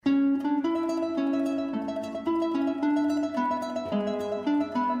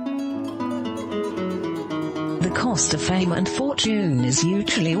cost of fame and fortune is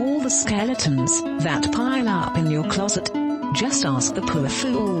usually all the skeletons that pile up in your closet. Just ask the poor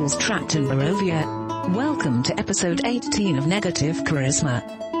fools trapped in Barovia. Welcome to episode 18 of Negative Charisma.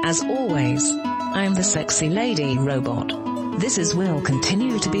 As always, I'm the sexy lady robot. This will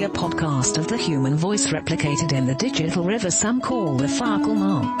continue to be a podcast of the human voice replicated in the digital river some call the Farkle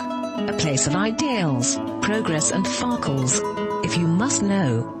Mark. A place of ideals, progress and farkles. If you must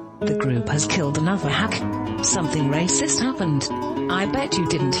know, the group has killed another hack. Something racist happened. I bet you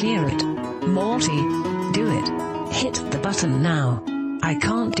didn't hear it. Morty, do it. Hit the button now. I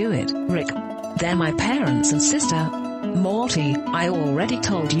can't do it, Rick. They're my parents and sister. Morty, I already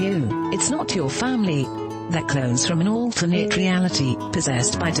told you, it's not your family. They're clones from an alternate reality,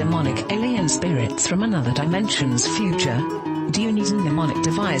 possessed by demonic alien spirits from another dimension's future. Do you need a mnemonic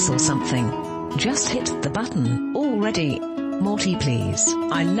device or something? Just hit the button already. Morty, please.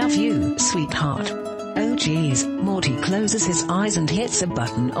 I love you, sweetheart. Oh geez. Morty closes his eyes and hits a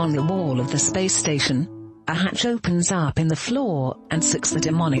button on the wall of the space station. A hatch opens up in the floor and sucks the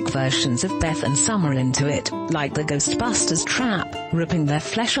demonic versions of Beth and Summer into it, like the Ghostbusters trap, ripping their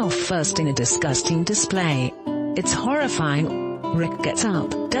flesh off first in a disgusting display. It's horrifying. Rick gets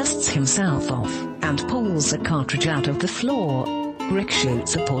up, dusts himself off, and pulls a cartridge out of the floor. Rick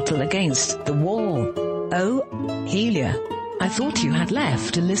shoots a portal against the wall. Oh, Helia. I thought you had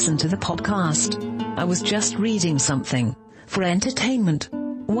left to listen to the podcast. I was just reading something. For entertainment.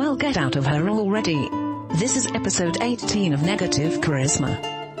 Well, get out of her already. This is episode 18 of Negative Charisma.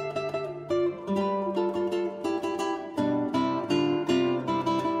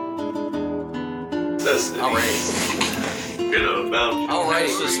 Alright. Alright.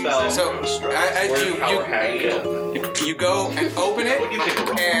 So, you go and open it,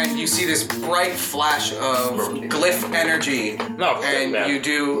 and you see this bright flash of glyph energy. And you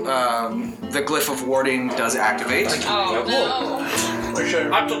do, the glyph of warding does activate. Oh, no. For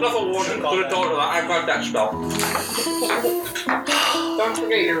sure. I took off a warning. Could have told her that I got that spell. Don't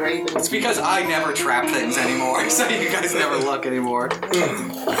forget your raven. It's because I never trap things anymore, so you guys never look anymore.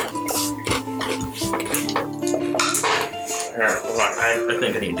 Here, hold on. I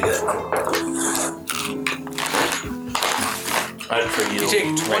think I need to get it. For you. You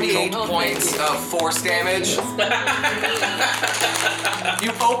take 28 points of force damage.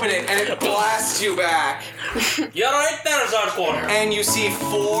 You open it and it blasts you back. You're right there, Zarkor. And you see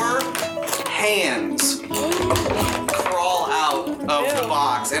 4 hands crawl out of the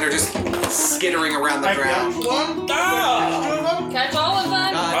box and are just skittering around the ground. Catch all of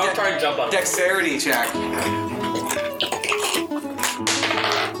them. I'll try and jump on it. Dexterity check.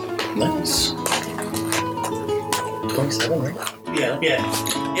 Nice. 27, right?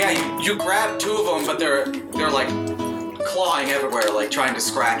 Yeah, you grab 2 of them, but they're like clawing everywhere, like trying to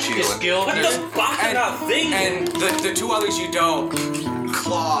scratch you. What the fuck is that thing? And the 2 others you don't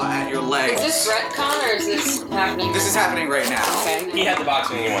claw at your legs. Is this retcon or is this happening? This is happening right now. Okay. He had the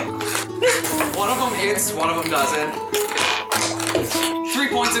boxing one. One of them hits, one of them doesn't. 3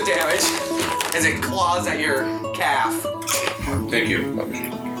 points of damage as it claws at your calf. Thank you.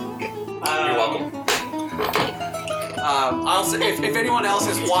 You're welcome. I'll say, if anyone else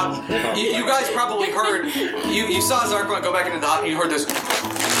has watched, you guys probably heard, you saw Zarkon go back into the hut and you heard this,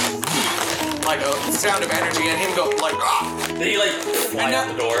 like a sound of energy and him go like, ah! Did he like fly out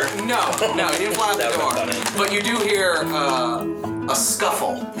the door? No, he didn't fly out the door. But you do hear a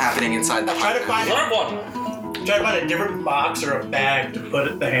scuffle happening inside the hut. Try to find a different box or a bag to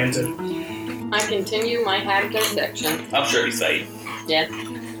put the hands in. I continue my hack dissection. I'm sure he's safe. Yeah.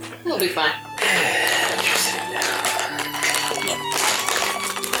 He'll be fine.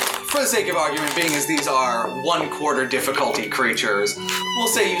 For the sake of argument, being as these are 1/4 difficulty creatures, we'll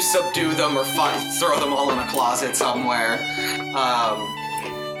say you subdue them or throw them all in a closet somewhere.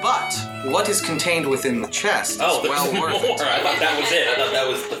 But what is contained within the chest is well worth it. I thought that was it. I thought that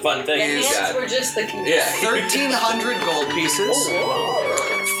was the fun thing. The hands were just the... Yeah, 1,300 gold pieces.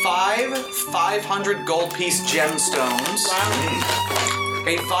 5 500 gold piece gemstones.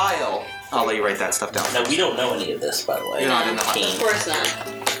 A vial. I'll let you write that stuff down. Now, we don't know any of this, by the way. You're not in the hut. Of course not.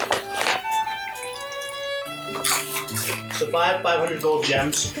 So 500 gold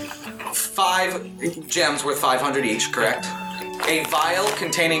gems. 5 gems worth 500 each, correct? A vial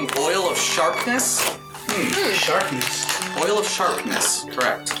containing oil of sharpness. Sharpness. Oil of sharpness,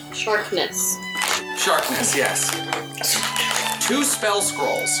 correct. Sharpness. Sharpness, yes. 2 spell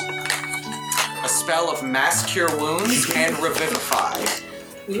scrolls. A spell of mass cure wounds and revivify.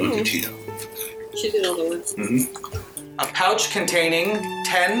 She did all the words. A pouch containing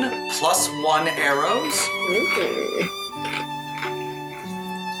 10 +1 arrows.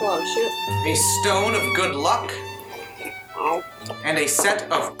 Oh, shit. a stone of good luck, and a set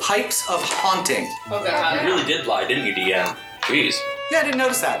of pipes of haunting. Oh, You God. really did lie, didn't you, DM? Jeez. Yeah, I didn't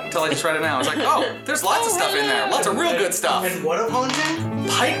notice that until I just read it now. I was like, oh, there's lots of stuff in there. Lots of real good stuff. And what of haunting?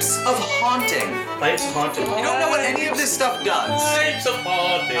 Pipes of haunting. Pipes of haunting. You don't know what any of this stuff does. Pipes of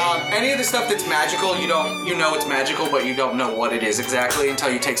haunting. Any of the stuff that's magical, you know it's magical, but you don't know what it is exactly until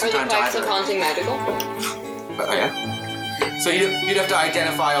you take some Are the time to pipes either. of haunting magical? Yeah. So you'd have to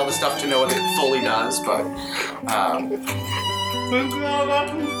identify all the stuff to know what it fully does, but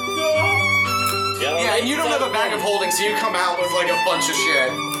yeah, and you don't have a bag of holding, so you come out with like a bunch of shit.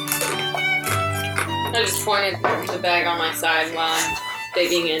 I just pointed the bag on my side while I'm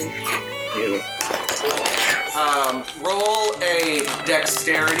digging in. Roll a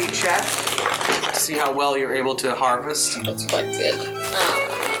dexterity check to see how well you're able to harvest. That's quite good.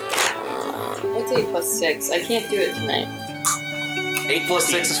 What's 8 plus 6? I can't do it tonight. 8 plus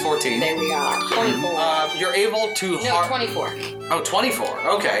 6 is 14. There we are. 24. You're able to No, 24. Oh, 24.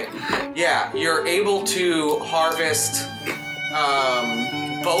 Okay. Yeah, you're able to harvest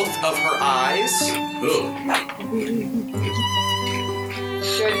both of her eyes. Ooh.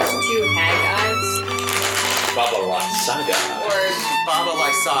 Should I just 2 hag eyes? Baba Saga. Or... Baba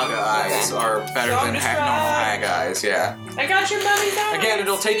Lysaga eyes are better than normal hag eyes, yeah. I got your mummy's eyes! Again,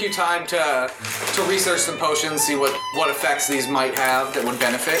 it'll take you time to research some potions, see what effects these might have that would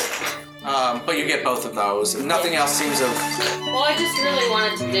benefit. But you get both of those. Nothing else seems of... Well, I just really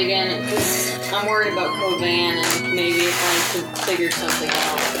wanted to dig in because I'm worried about Covan and maybe if I could figure something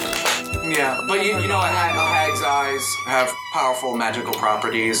out. Yeah, but you know a hag's eyes have powerful magical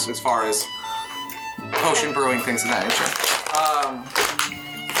properties as far as potion brewing, things of that nature.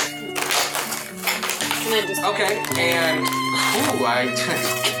 Can I just... Okay, and... Ooh, I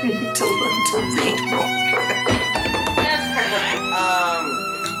need to learn to read more.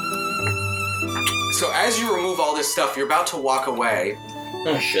 So as you remove all this stuff, you're about to walk away,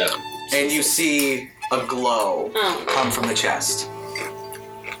 Oh, shit. and you see a glow come from the chest.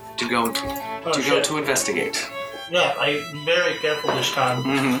 To go to investigate. Yeah, I'm very careful this time.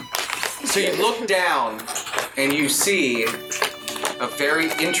 Mm-hmm. So you look down, and you see a very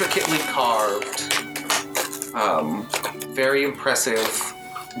intricately carved, very impressive,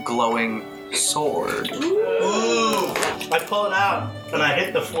 glowing sword. Ooh! I pull it out and I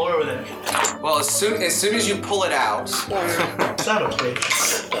hit the floor with it. Well, as soon as you pull it out, Son of a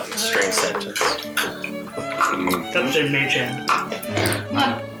bitch. Strange sentence. That's a mage hand.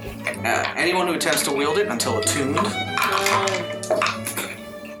 anyone who attempts to wield it until attuned,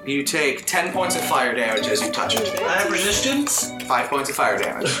 you take 10 points of fire damage as you touch it. I have resistance? 5 points of fire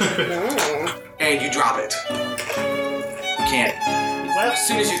damage. And you drop it. You can't. Well, As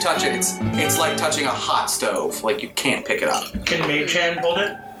soon as you touch it, it's like touching a hot stove. Like, you can't pick it up. can mage hand hold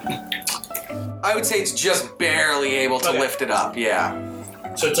it? I would say it's just barely able to lift it up, yeah.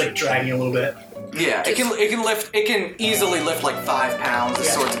 So it's like dragging a little bit. Yeah, it can easily lift like 5 pounds.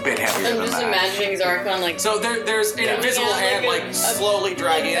 This sword's a bit heavier I'm than just that. imagining Zarkon like... So there's an invisible Yeah, hand like like slowly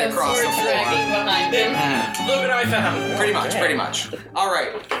dragging it across the sword floor. dragging behind him. Look what I found. Pretty much. All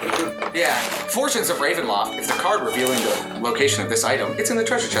right. Yeah. Fortunes of Ravenloft. If the card revealing the location of this item, it's in the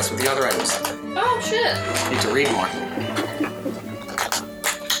treasure chest with the other items. Oh, shit. Need to read more.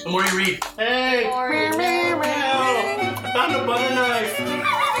 The more you read, hey, I found a butter knife.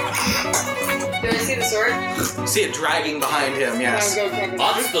 Do I see the sword? You see it dragging behind him. Yes. I'll go pick it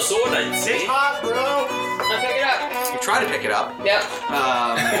up. That's the sword I It's see. hot, bro. I'll pick it up. You try to pick it up. Yep.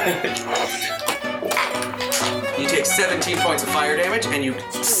 You take 17 points of fire damage, and you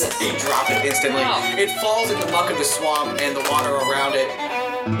drop it instantly. Wow. It falls in the muck of the swamp, and the water around it,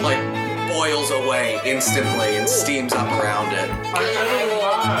 like, boils away instantly and steams up around it. Can I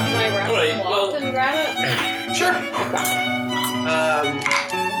wrap Alright, the well- cloth and grab it? Sure.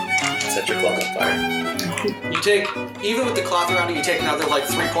 Set your cloth on fire. You take, even with the cloth around it, you take another, like,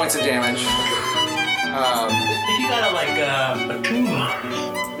 3 points of damage. I think you got a tube.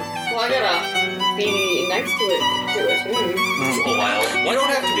 Well, I got a beanie next to it too. A while. You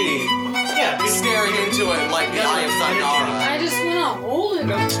don't have to be staring into it like the Eye of Thundara. I just wanna hold it.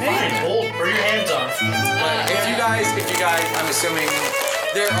 Fine, hold. Burn your hands off. But if you guys, I'm assuming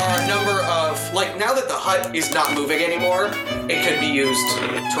there are a number of, like, now that the hut is not moving anymore, it could be used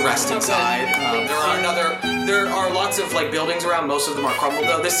to rest inside. There are lots of, like, buildings around. Most of them are crumbled,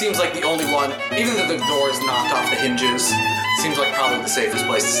 though. This seems like the only one, even though the door is knocked off the hinges, seems like probably the safest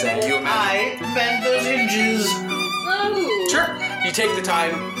place to stay. You imagine? I bent those hinges. Oh. Sure. You take the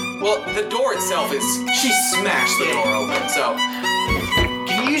time. Well, the door itself she smashed the door open, so.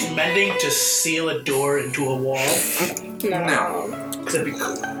 Can you use mending to seal a door into a wall? No. That'd be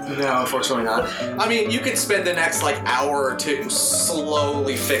cool. No, unfortunately not. I mean, you could spend the next hour or two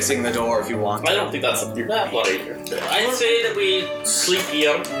slowly fixing the door if you want. I don't think that's a bad idea. I'd say that we sleep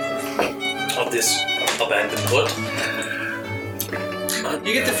here of this abandoned hut.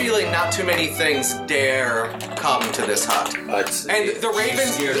 You get the feeling not too many things dare come to this hut. And the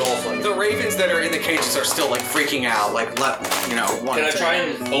ravens that are in the cages are still freaking out. Can I try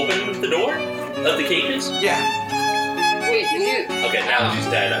and open the door of the cages? Yeah. Wait, did you? Okay, now that she's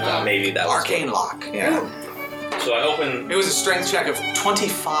dead, I thought maybe that was Arcane lock. Yeah. So I open. It was a strength check of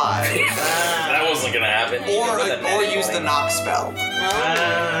 25. That wasn't gonna happen. Or use the knock spell.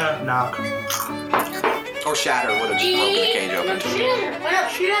 Knock. Or shatter would have just broken the cage open.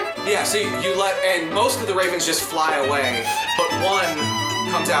 Yeah, so you let, and most of the ravens just fly away, but one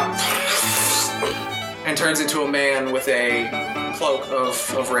comes out and turns into a man with a cloak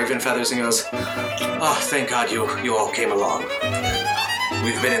of raven feathers and goes, "Oh, thank God you all came along.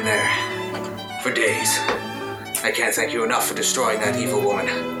 We've been in there for days. I can't thank you enough for destroying that evil woman."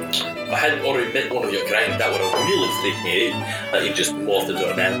 If I hadn't already met one of your kind, that would have really freaked me out. That you just morphed into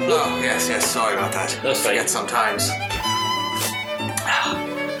a man. Oh, yes, sorry about that. That's fine. Forget sometimes.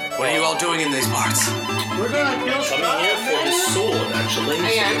 What are you all doing in these parts? We're gonna kill Coming here for the sword, actually. Oh,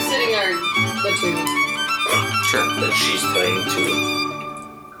 yeah, I'm sitting there between. Sure. That she's trying to.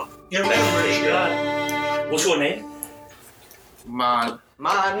 Yeah, we're What's your name? My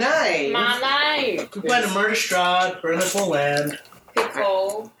name. My name. We plan to murder Strahd, burn this whole land.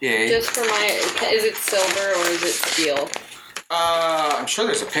 Pickle. Yeah. Just for my. Is it silver or is it steel? I'm sure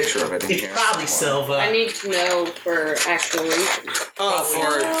there's a picture of it in It's here. probably silver. I need to know for actual reasons. Oh,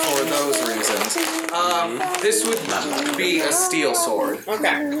 for those reasons. This would be a steel sword.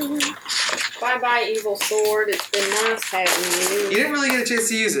 Okay. Bye-bye, evil sword. It's been nice having you. You didn't really get a chance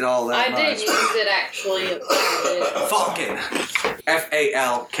to use it all that I much. did use it actually. Falcon.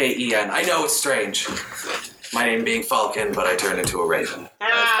 Falken. I know it's strange. My name being Falcon, but I turned into a raven.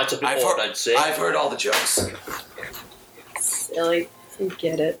 That's a bit odd, I'd say. I've heard all the jokes. Silly. You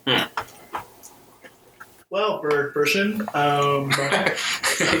get it. Well, bird person,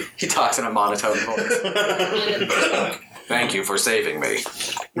 He talks in a monotone voice. Thank you for saving me.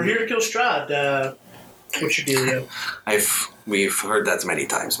 we're here to kill Strahd. What's your dealio? We've heard that many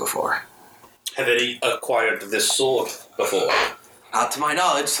times before. Have any acquired this sword before? Not to my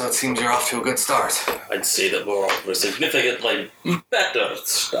knowledge, so it seems you're off to a good start. I'd say that we're significantly better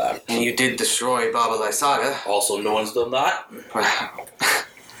start. And you did destroy Baba Lysaga. Also, no one's done that.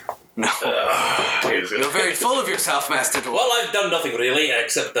 No. You're very full of yourself, Master Dwarf. Well, I've done nothing really,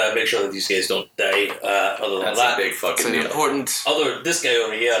 except make sure that these guys don't die. Other than That's that, a big fucking It's an deal. important... this guy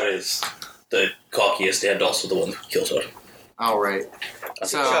over here is the cockiest and also the one who kills her. All right.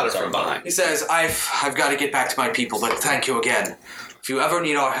 Shot it So from behind. he says, I've got to get back to my people, but thank you again. If you ever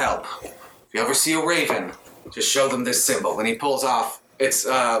need our help, if you ever see a raven, just show them this symbol. And he pulls off. It's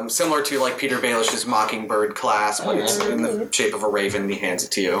similar to Peter Baelish's Mockingbird class, but it's in the shape of a raven. And he hands it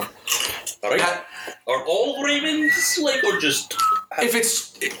to you. Alright. Are all ravens or just?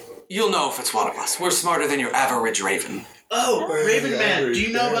 You'll know if it's one of us. We're smarter than your average raven. Oh, Raven Man, do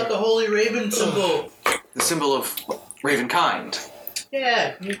you know about the Holy Raven symbol? The symbol of ravenkind.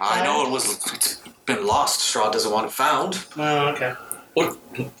 Yeah. I know it's been lost. Strahd doesn't want it found. Oh, okay.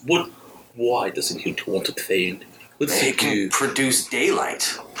 Why doesn't he want it found? It can produce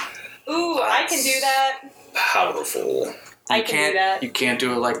daylight. Ooh, I can do that. Powerful. I can do that. You can't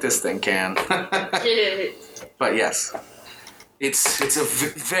do it like this thing can. But yes. It's a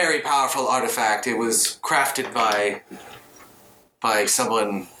very powerful artifact. It was crafted by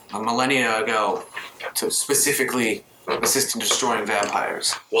someone a millennia ago to specifically assist in destroying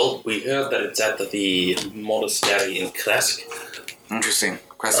vampires. Well, we heard that it's at the monastery in Kresk, Interesting.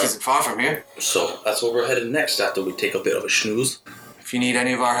 Kresk isn't far from here. so that's where we're headed next after we take a bit of a snooze. If you need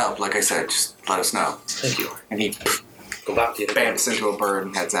any of our help, like I said, just let us know. Thank you. And he Go back to you. bamps into a bird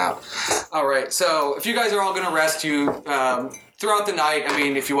and heads out. All right, so if you guys are all going to rest, you throughout the night. I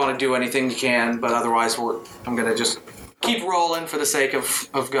mean, if you want to do anything, you can, but otherwise, I'm going to just keep rolling for the sake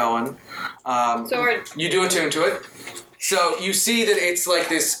of going. Sword. You do attune to it. So you see that it's like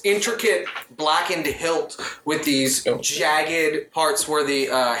this intricate blackened hilt with these jagged parts where the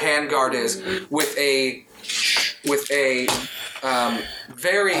handguard is, with a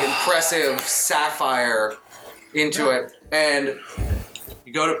very impressive sapphire into it, and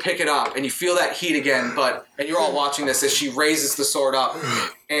you go to pick it up, and you feel that heat again. And you're all watching this as she raises the sword up,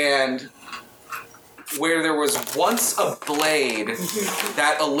 and where there was once a blade,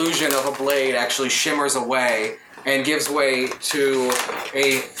 that illusion of a blade actually shimmers away and gives way to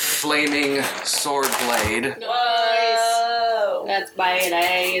a flaming sword blade. Nice. that's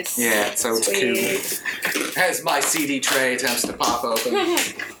badass. Yeah, so it's Sweet. cute. As my CD tray attempts to pop open.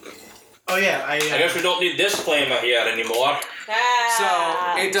 Oh yeah, I guess we don't need this flame out here anymore.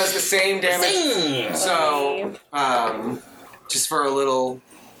 Ah. So it does the same damage. Zing! So, just for a little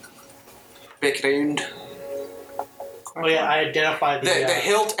background. Oh yeah, I identified The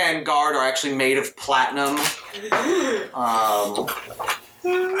hilt and guard are actually made of platinum.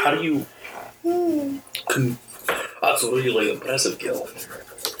 How do you... That's a really impressive kill.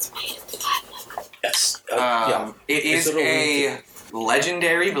 Yes. Yeah. It is a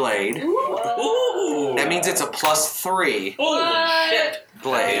legendary blade. Ooh. That means it's a +3 Holy shit.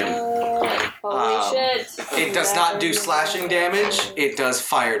 blade. Holy shit. It does not do slashing damage. It does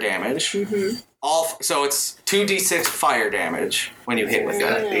fire damage. So it's 2d6 fire damage when you hit with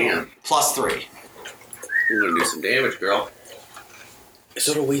it. Damn. +3. You're gonna do some damage, girl. Is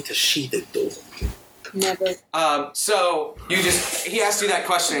there a way to sheath it, though? Never. So he asks you that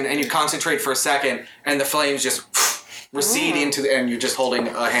question, and you concentrate for a second, and the flames just recede into and you're just holding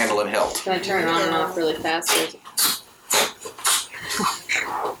a handle and hilt. Can I turn it on and off really fast?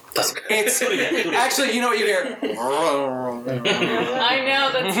 It's actually, you know what you hear? I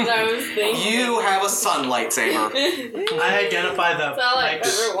know, that's what I was thinking. You have a sun lightsaber. I identify the all I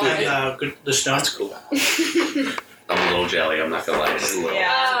pipes ever wanted. and the stone's cool. I'm a little jelly, I'm not gonna lie. Just a little.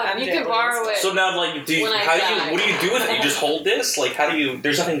 Yeah, you can borrow it. So now, like, what do you do with it? You just hold this? Like, how do you...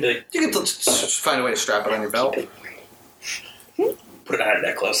 There's nothing to... You can just find a way to strap it on your belt. Put it on a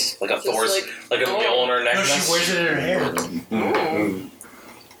necklace. Like a Just Thor's... Like a Mjolnir No, necklace. she wears it in her hair.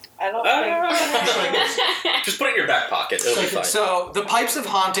 I don't think. Just put it in your back pocket. It'll be fine. So the pipes of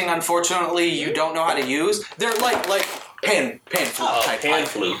haunting, unfortunately, you don't know how to use. They're like pan flute type hand pipe.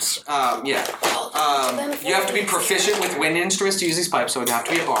 flutes. Yeah. You have to be proficient with wind instruments to use these pipes, so it'd have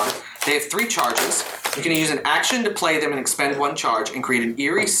to be a bard. They have 3 charges. You can use an action to play them and expend 1 charge and create an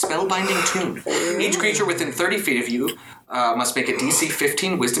eerie, spellbinding tune. Each creature within 30 feet of you must make a DC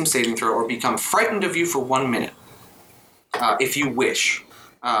 15 Wisdom saving throw or become frightened of you for 1 minute, if you wish.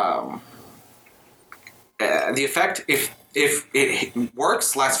 The effect, if it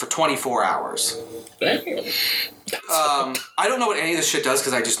works, lasts for 24 hours. I don't know what any of this shit does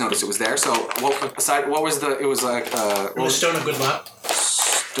because I just noticed it was there. So, what was the? It was like The stone of good luck.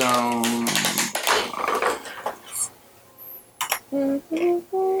 Stone.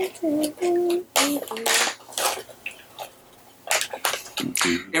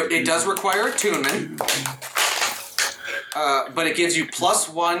 It does require attunement. But it gives you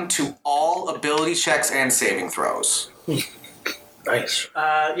 +1 to all ability checks and saving throws. Nice.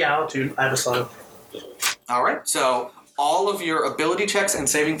 Yeah, I'll tune. I have a slot. Alright, so all of your ability checks and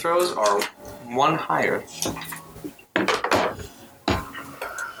saving throws are 1 higher.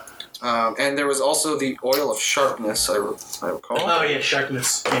 And there was also the oil of sharpness, I recall. Oh yeah,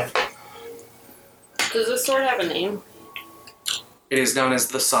 sharpness. Yeah. Does this sword have a name? It is known as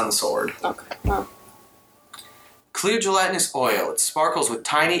the Sun Sword. Okay. Oh. Clear gelatinous oil. It sparkles with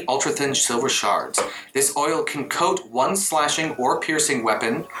tiny, ultra-thin silver shards. This oil can coat 1 slashing or piercing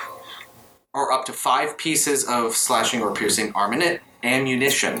weapon, or up to 5 pieces of slashing or piercing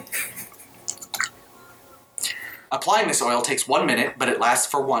ammunition. Applying this oil takes 1 minute, but it lasts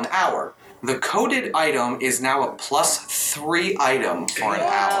for 1 hour. The coated item is now a +3 item for an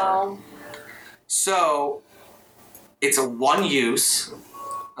hour. So, it's a 1 use,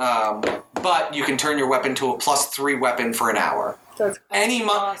 but you can turn your weapon to a +3 weapon for an hour. That's Any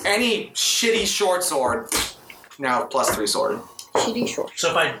awesome. any shitty short sword, now +3 sword. Shitty short.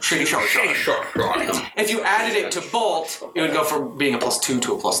 So if I Shitty short sword. If you added it to bolt, it would go from being a +2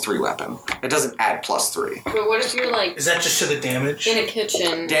 to a +3 weapon. It doesn't add +3. But what if you're like is that just to the damage? in a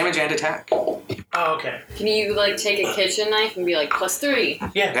kitchen? Damage and attack. Oh, okay. Can you like take a kitchen knife and be like +3?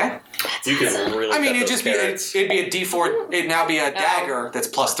 Yeah. Okay. You can really I mean, cut it'd those just be carrots. it'd be a D4. It'd now be a dagger that's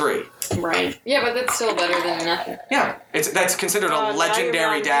 +3. Right. Yeah, but that's still better than nothing. Yeah, that's considered a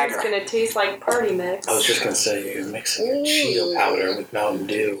legendary dagger. It's gonna taste like party mix. I was just gonna say, you're mixing a Cheeto powder with Mountain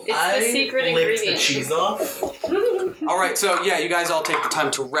Dew. It's I the secret licked ingredient. the cheese off. All right, so yeah, you guys all take the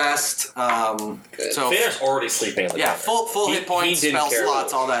time to rest. So Fanner's already sleeping in the yeah, corner. full hit points, he didn't spell care.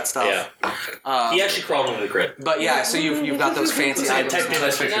 slots, all that stuff. Yeah. He actually crawled into the grip. But yeah, so you've got those fancy I items. typed in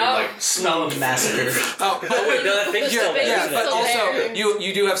this picture No. like smell of massacre. Oh, but Wait, no, that thing's still there, yeah, isn't but it? also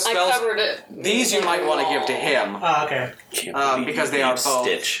you do have I spells. covered it. These you might want to give to him Oh, okay. because they are both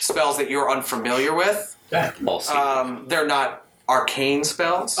Stitch. spells that you're unfamiliar with. Yeah. Also. They're not arcane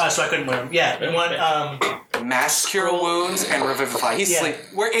spells. So I couldn't wear them. Yeah. You want mass cure wounds and revivify. He's sleep.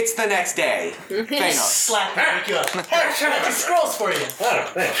 It's the next day. Thanos. Slap you, wake you up. Hey, I got two scrolls for you.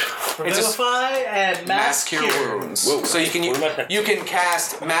 Oh, thanks. Revivify and Mass cure wounds. Whoa. So you can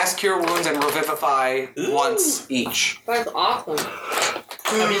cast mass cure wounds and revivify once each. That's awesome.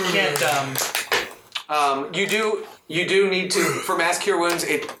 I mean, you can't. You do need to for mass cure wounds.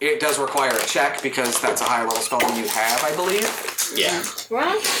 It does require a check because that's a higher level spell than you have, I believe. Yeah.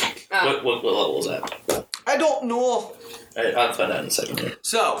 What? Oh. What level is that? I don't know. I'll find out in a second.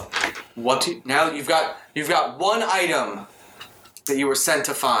 So, now you've got one item that you were sent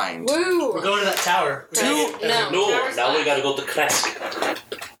to find. Woo! We're going to that tower. No, Now we gotta go to Kresk.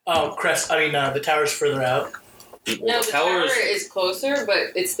 Oh, Crest. I mean, the tower's further out. No, the tower is closer,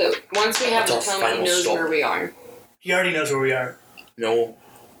 but it's once we have the tome, he knows where we are. He already knows where we are. No.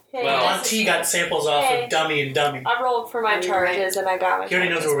 Hey, Well, On T got samples off of Dummy and Dummy. I rolled for my charges and I got my He already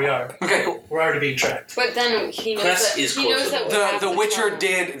knows where we are. Okay, cool. We're already being tracked. But then he knows Crest that is he knows closer. that we have The tome.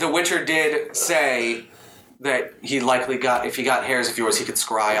 Witcher did say that he likely got if he got hairs of yours, he could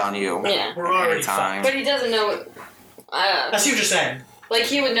scry on you. Yeah, We're already Anytime. but he doesn't know. I see what you're saying. Like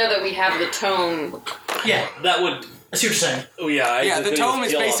he would know that we have the tome. Yeah, that would. I see what you're saying. Oh yeah. Yeah, the tome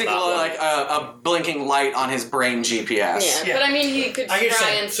is basically like a blinking light on his brain GPS. Yeah, but I mean, he could I get try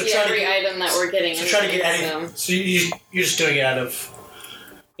saying, and so see try to every get- item that we're getting. So try to get anyway, anything. So you're just doing it out of.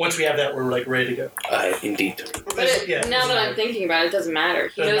 Once we have that, we're like ready to go. Indeed. But now that I'm thinking about it, it doesn't matter.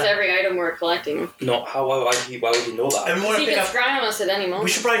 He Doesn't knows matter. every item we're collecting. No, why would he know that? And we want He to pick can up. scry on us at any moment. We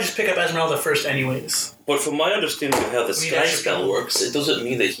should probably just pick up Esmeralda first, anyways. But from my understanding of how the We sky actually spell go. works, it doesn't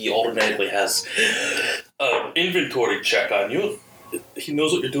mean that he automatically has an inventory check on you. He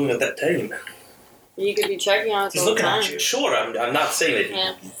knows what you're doing at that time. You could be checking on us He's all the looking time. at you. Sure, I'm not saying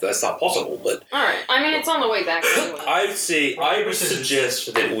that that's not possible, but Alright, I mean, it's on the way back anyway. I would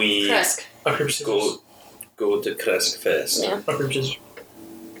suggest that we Kresk. Rock, paper, scissors. go to Kresk first. Yeah. Rock, paper, scissors.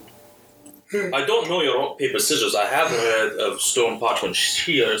 I don't know your rock, paper, scissors. I have heard of stone, parchment,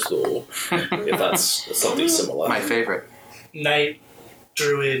 shears, though, if that's something similar. My favorite. Knight,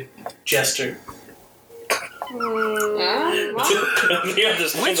 druid, jester. Which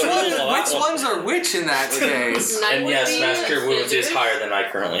ones are which in that case? Knight And would yes, be Master Wounds is scissors. higher than I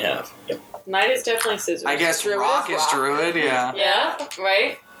currently have. Yep. Knight is definitely scissors. I guess Druid rock is rock. druid, yeah. Yeah,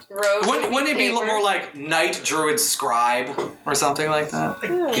 right? Rogue Wouldn't it be paper. more like knight, druid, scribe, or something like that?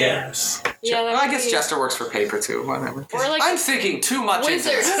 Yes. Yeah, Well, I guess jester works for paper too, whatever. Or like I'm thinking too much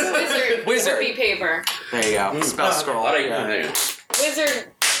wizard. into this. Wizard would be paper. There you go. Spell scroll. Alright, Yeah. Wizard,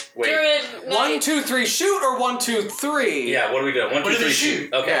 Wait. druid, knight. 1, 2, 3, shoot, or 1, 2, 3? Yeah, what are we doing? 1, What 2, do they 3, shoot?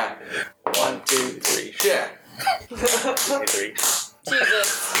 shoot. Okay. Yeah. 1, 2, 3, yeah. 1, 2, 3. Jesus.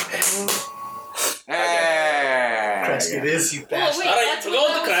 Hey. Crest, it is, you Oh, bastard. wait, Alright, that's we're what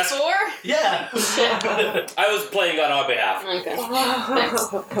going to that was for? Yeah. I was playing on our behalf. Okay.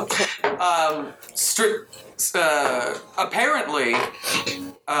 Apparently,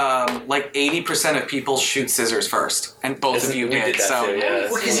 like 80% of people shoot scissors first, and both of you We did. did that So too, yeah.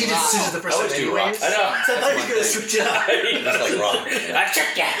 Well, because he did scissors the first I always time do anyways. rock. I know. So I thought he was going to switch it up. That's like rock. I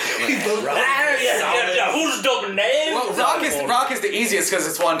checked that. We both Yeah, who's the name? well, rock is the easiest because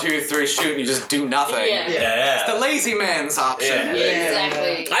it's 1, 2, 3, shoot, and you just do nothing. Yeah. It's the lazy man's option. Yeah.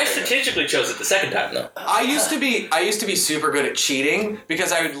 Exactly. I strategically chose it the second time though. I used to be super good at cheating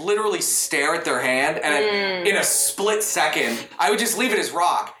because I would literally stare at their hand and in a split second I would just leave it as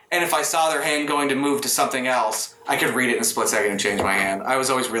rock, and if I saw their hand going to move to something else, I could read it in a split second and change my hand. I was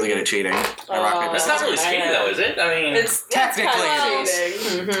always really good at cheating. I rock, paper, That's not really scissors. cheating though, is it? I mean, It's Technically kind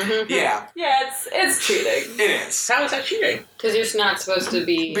it of cheating. Yeah, Yeah, it's cheating. it is. how is that cheating? Because you're not supposed to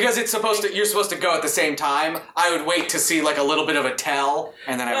be. Because you're supposed to go at the same time. I would wait to see like a little bit of a tell,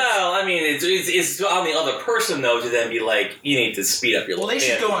 and then I would... Well, I mean, it's on the other person though to then be like, you need to speed up your. Well, they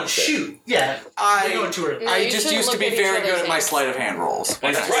should go on shoot. Yeah. They're going to her. No, I you just shouldn't used to look be at each very other's good at my hands. sleight of hand rolls.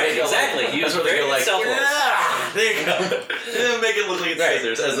 That's right, exactly. You That's was what they very go like, selfless. ah, there you go. And make it look like it's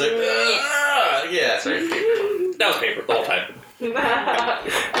scissors. I was like, ah, yeah. Sorry. That was paper the whole time.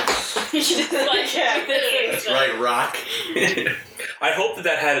 You just like That's right, rock. I hope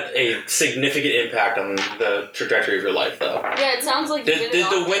that had a significant impact on the trajectory of your life, though. Yeah, it sounds like you Did did it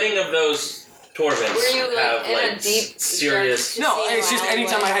the all. winning of those tournaments Were you, like, have in a like deep serious? dark- No, it's just Wow,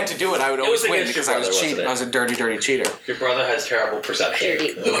 anytime wow. I had to do it, I would It always was win against because your I was brother, cheating. wasn't it? I was a dirty, dirty cheater. Your brother has terrible perception.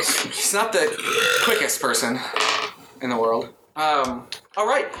 He's not the quickest person in the world. All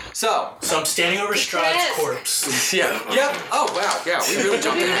right, so So I'm standing over Strahd's Yes. corpse. yeah. Oh wow, yeah, we really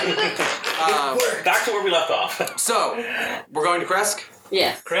jumped in. Back to where we left off. So we're going to Kresk.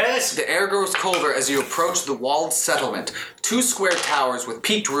 Yes. Chris? The air grows colder as you approach the walled settlement. 2 square towers with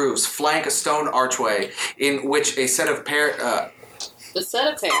peaked roofs flank a stone archway in which a set of The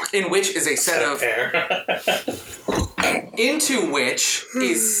set of hair. in which is a set of into which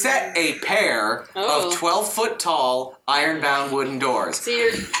is set a pair of 12-foot tall iron-bound wooden doors. See,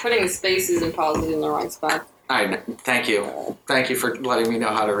 you're putting spaces and pauses in the wrong spot. Thank you. Thank you for letting me know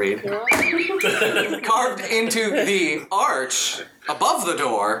how to read. Carved into the arch above the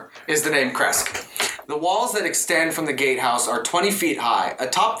door is the name Kresk. The walls that extend from the gatehouse are 20 feet high.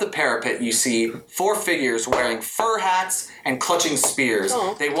 Atop the parapet, you see 4 figures wearing fur hats and clutching spears.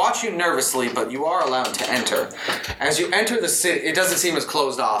 Oh. They watch you nervously, but you are allowed to enter. As you enter the city, it doesn't seem as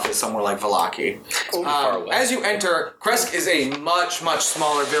closed off as somewhere like Vallaki. As you enter, Kresk is a much, much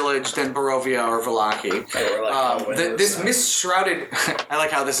smaller village than Barovia or Vallaki. This mist-shrouded... I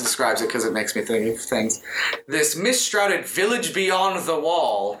like how this describes it because it makes me think of things. This mist-shrouded village beyond the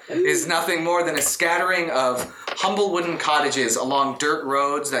wall is nothing more than a scattering of humble wooden cottages along dirt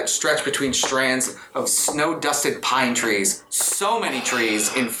roads that stretch between strands of snow-dusted pine trees. So many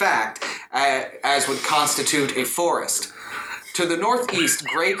trees, in fact, as would constitute a forest. To the northeast,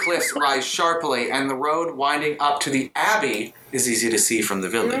 gray cliffs rise sharply, and the road winding up to the abbey is easy to see from the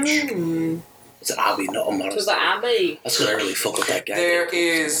village. It's an abbey, not a monastery. To the abbey. That's gonna really fuck up that guy. There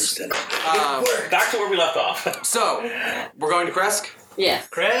is... Back to where we left off. So, we're going to Kresk? Yes.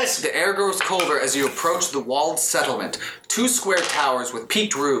 Chris? The air grows colder as you approach the walled settlement. 2 square towers with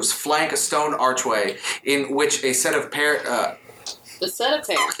peaked roofs flank a stone archway in which a set of The set of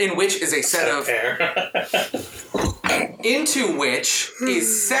hair. in which is a set of into which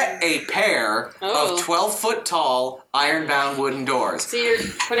is set a pair of 12-foot tall iron-bound wooden doors. See, you're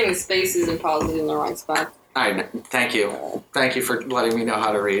putting spaces and pauses in the wrong spot. Thank you. Thank you for letting me know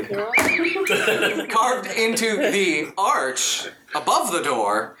how to read. Carved into the arch above the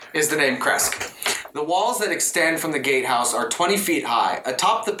door is the name Kresk. The walls that extend from the gatehouse are 20 feet high.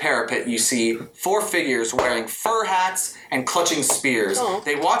 Atop the parapet, you see 4 figures wearing fur hats and clutching spears. Oh.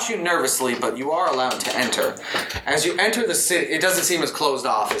 They watch you nervously, but you are allowed to enter. As you enter the city, it doesn't seem as closed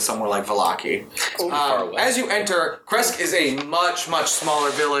off as somewhere like Vallaki. As you enter, Kresk is a much, much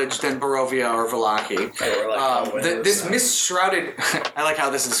smaller village than Barovia or Vallaki. This mist-shrouded... I like how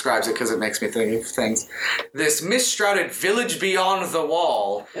this describes it because it makes me think of things. This mist-shrouded village beyond the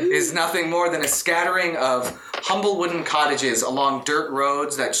wall is nothing more than a scattering of humble wooden cottages along dirt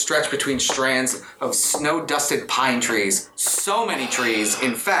roads that stretch between strands of snow-dusted pine trees. So many trees,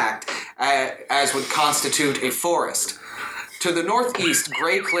 in fact, as would constitute a forest. To the northeast,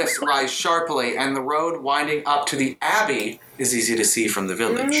 gray cliffs rise sharply, and the road winding up to the abbey is easy to see from the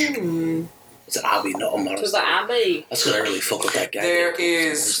village. It's an abbey, not a monastery. To the abbey. That's gonna really fuck up that guy. There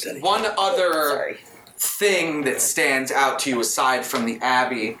is one other thing that stands out to you aside from the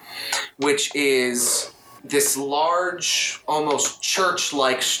abbey, which is this large, almost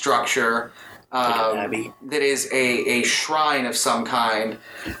church-like structure abbey. that is a shrine of some kind,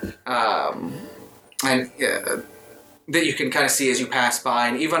 and that you can kind of see as you pass by.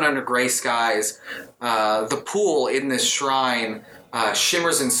 And even under gray skies, the pool in this shrine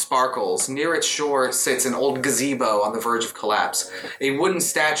shimmers and sparkles. Near its shore sits an old gazebo on the verge of collapse. A wooden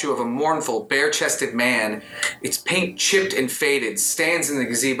statue of a mournful, bare-chested man, its paint chipped and faded, stands in the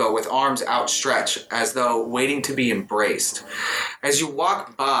gazebo with arms outstretched as though waiting to be embraced. As you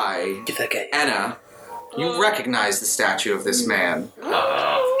walk by, Get that guy. Anna, you recognize the statue of this man.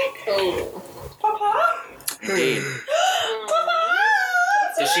 Oh. Indeed.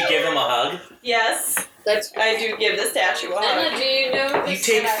 Does she give him a hug? Yes, That's I do give the statue a hug. Anna, do you know this?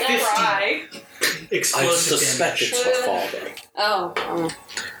 You take that 50. Cry. I Explosive suspect damage. it's her father. Oh.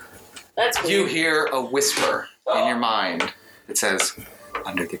 That's weird. You hear a whisper in your mind that says,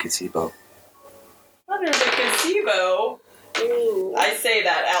 "Under the gazebo." Under the gazebo. Ooh. I say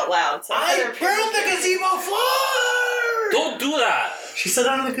that out loud. So other people- the gazebo floor! Don't do that! She said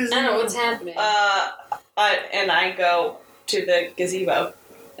under the gazebo. Anna, what's happening? and I go to the gazebo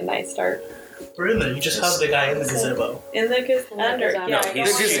and I start We're in there. You just hugged the guy in the gazebo. in the under. No, Yeah, No,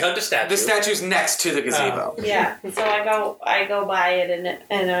 she hugged a statue. The statue's next to the gazebo. yeah. So I go by it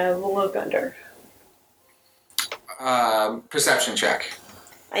and I look under. Perception check.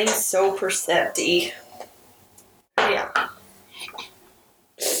 I'm so percepty. Yeah.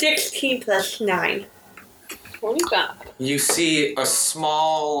 16 plus 9. 25. You see a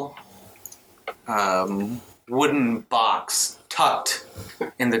small wooden box tucked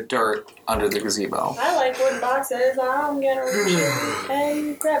in the dirt under the gazebo. I like wooden boxes. I'm gonna reach in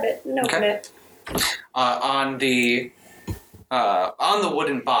and grab it and open Okay. it. On the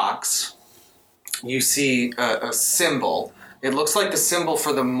wooden box, you see a symbol It looks like the symbol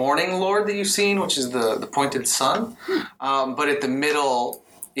for the Morning Lord that you've seen, which is the pointed sun. But at the middle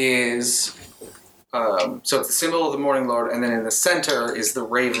is... so it's the symbol of the Morning Lord, and then in the center is the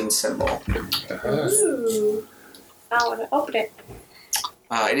raven symbol. Ooh. I want to open it.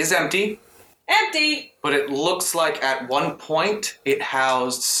 It is empty. Empty! But it looks like at one point it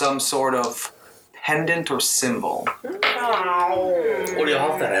housed some sort of pendant or symbol. Oh. What do you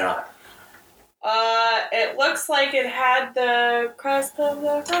have that at? It looks like it had the crest of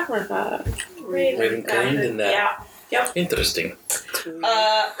the Raven kind in that. Yeah. Yep. Interesting.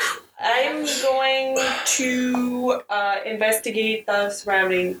 I'm going to investigate the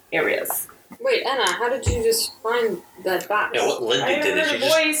surrounding areas. Wait, Anna, how did you just find that box? Yeah, what Lindy I did is heard she a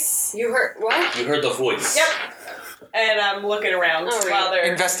just... voice. You heard what? You heard the voice. Yep. And I'm looking around Oh, right. while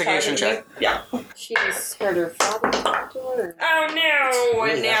they're Investigation talking to me. check. Yeah. She just heard her father talk to her. Oh no!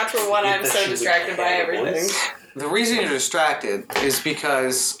 A natural one. I'm so distracted by everything. The reason you're distracted is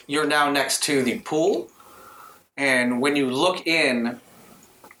because you're now next to the pool, and when you look in,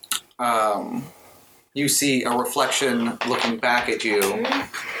 you see a reflection looking back at you.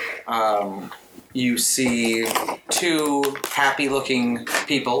 You see two happy-looking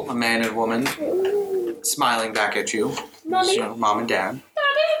people, a man and a woman, smiling back at you. Mommy? Your mom and dad.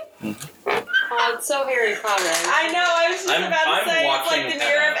 Oh, it's so Harry Potter. I know. I was just I'm about to say it's watching like the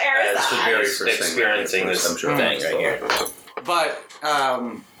mirror of That's the very Erised. first thing. experiencing this I'm sure. thing right here. But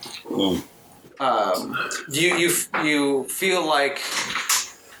you feel like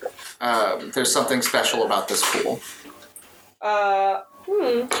there's something special about this pool. What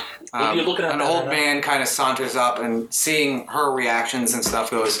are you looking at? An old man kind of saunters up and seeing her reactions and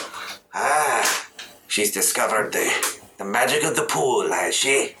stuff goes, she's discovered the magic of the pool, has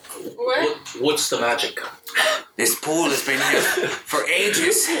she? What? What's the magic? This pool has been here for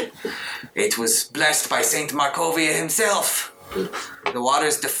ages. It was blessed by Saint Markovia himself. The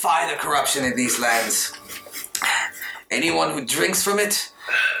waters defy the corruption in these lands. Anyone who drinks from it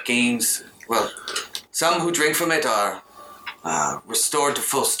gains, well, some who drink from it are restored to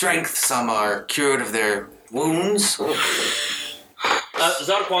full strength, some are cured of their wounds.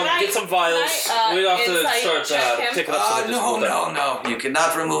 Zarquan, Can I- get some vials. can I, We have to insight start check him? picking up some of this water. No. You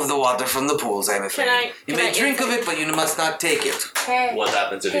cannot remove the water from the pools, I'm afraid. You may drink of it, but you must not take it. What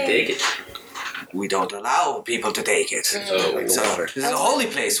happens if you take it? We don't allow people to take it. So, this is a holy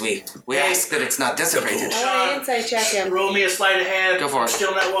place. We ask that it's not dissipated. I want to insight check him. Roll me a sleight of hand. Go for it.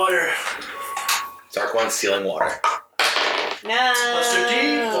 Stealing that water. Zarquan's stealing water. No. Plus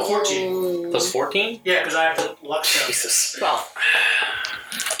 13 or 14? Plus 14? Yeah, because I have to luck stuff. Jesus. 12.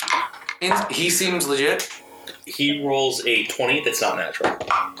 He seems legit. He rolls a 20 that's not natural.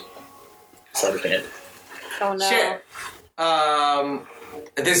 Sleight of hand. Oh no. Shit.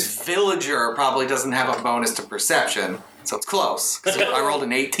 This villager probably doesn't have a bonus to perception, so it's close. 'Cause I rolled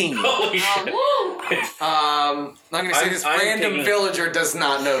an 18. Holy shit. I'm gonna say this I'm random taking- villager does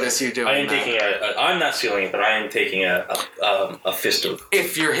not notice you doing I am that. taking I'm not stealing it, but I am taking a fist of.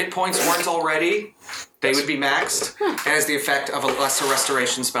 If your hit points weren't already, they would be maxed, and has the effect of a lesser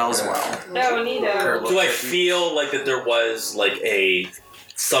restoration spell as well. No, neither. Do I feel like that there was like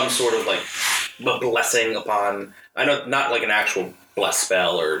some sort of like a blessing upon? I know not like an actual bless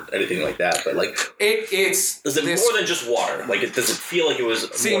spell or anything like that, but like It's is it this more than just water? Like does it feel like it was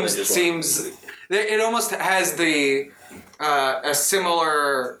more than just water? it almost has the a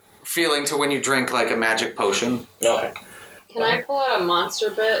similar feeling to when you drink like a magic potion. Okay. Can I pull out a monster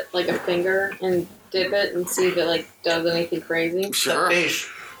bit, like a finger, and dip it and see if it like does anything crazy? Sure.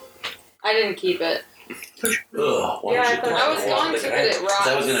 I didn't keep it. Ugh, why Yeah, don't you I was going to, but it rots.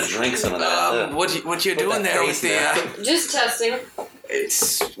 I was gonna drink some of that. What you doing there with the? Just testing.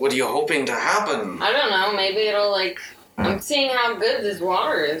 It's what are you hoping to happen? I don't know. Maybe it'll like. I'm seeing how good this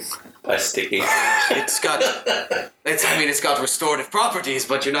water is. By sticky. It's got restorative properties,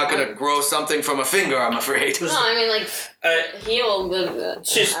 but you're not gonna grow something from a finger, I'm afraid. No, I mean like heal the.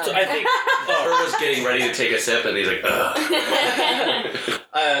 Just I think Her was getting ready to take a sip, and he's like, ugh.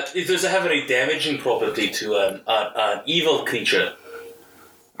 does it have any damaging property to an evil creature?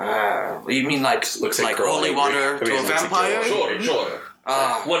 You mean like Looks like holy growing. water I to mean, a it looks like vampire? Sure.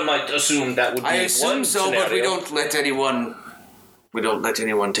 One might assume that would be I assume one so, scenario. but we don't let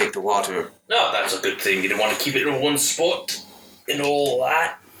anyone take the water. No, that's a good thing. You didn't want to keep it in one spot and all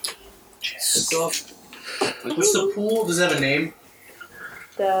that stuff. What's the pool? Does it have a name?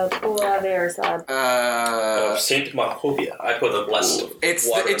 The pool of Erised. Saint Markovia. I put a blessed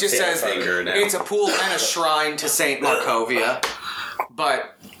water. It just Saint says finger now. it's a pool and a shrine to Saint Markovia,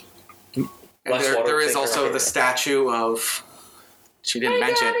 but Blessed water, there is Saint also Markovia. the statue of. She didn't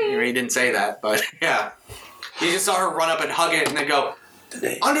mention. Daddy. He didn't say that, but yeah. You just saw her run up and hug it and then go,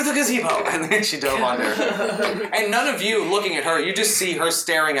 under the gazebo! And then she dove under. And none of you looking at her, you just see her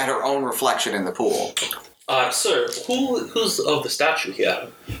staring at her own reflection in the pool. Sir, who's of the statue here?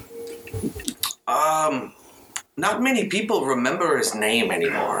 Not many people remember his name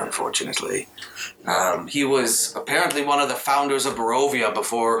anymore, unfortunately. He was apparently one of the founders of Barovia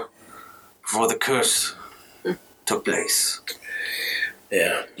before the curse took place.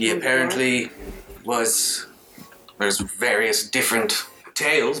 Yeah. He apparently was... There's various different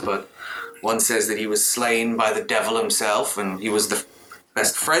tales, but one says that he was slain by the devil himself, and he was the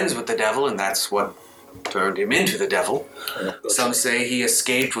best friends with the devil, and that's what turned him into the devil. Some say he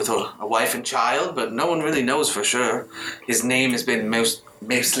escaped with a wife and child, but no one really knows for sure. His name has been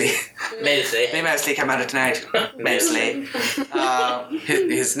mostly... They mostly come out of tonight. Mostly.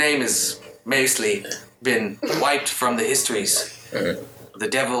 His name has mostly been wiped from the histories. The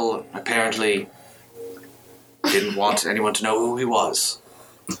devil apparently didn't want anyone to know who he was.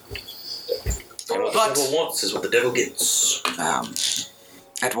 And what the devil wants is what the devil gets.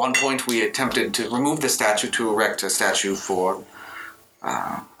 At one point, we attempted to remove the statue to erect a statue for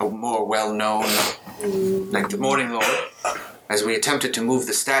a more well-known, like the Morning Lord. As we attempted to move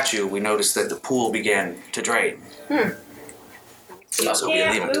the statue, we noticed that the pool began to drain. So we leave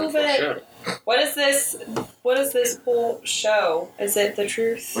Can't move it. Sure. What is this? What does this pool show? Is it the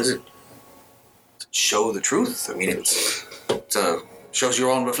truth? What is it? Show the truth. I mean, it shows your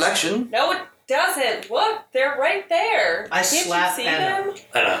own reflection. No, it doesn't. Look, they're right there. I Can't slap you see Anna. them?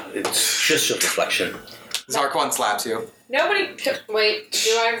 I know, it's just a reflection. Zarquan slaps you. Nobody. Wait, do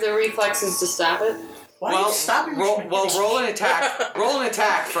I have the reflexes to stop it? Why are you stopping me from roll an attack. Roll an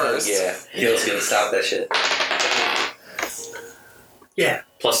attack first. Yeah, Gil's gonna stop that shit. Yeah.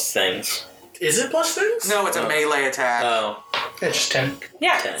 Plus things. Is it plus things? No, it's a melee attack. Oh. It's just 10.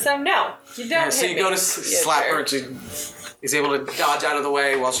 Yeah. So no, you don't. Yeah, so hit you go me. to slap her, and she is able to dodge out of the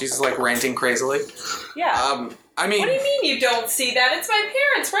way while she's like ranting crazily. Yeah. I mean, What do you mean you don't see that? It's my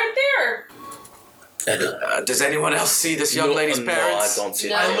parents right there. does anyone else see this young lady's parents? No, I don't see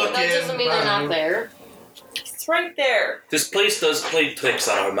No, it. look that doesn't in, mean they're not there. It's right there. This place does play tricks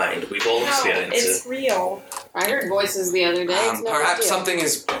on our mind. We've all No, experienced it's it. real. I heard voices the other day. It's no Perhaps big deal. something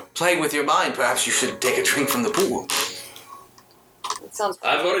is playing with your mind. Perhaps you should take a drink from the pool. It sounds.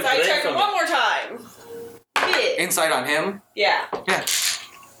 I've already So I drank check it from one it. more time. Yeah. Insight on him? Yeah. Yeah.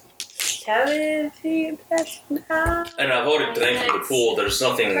 And I've already drank from the pool. There's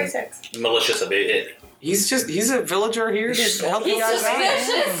nothing 26. malicious about it. He's a villager here to help you He's guys out.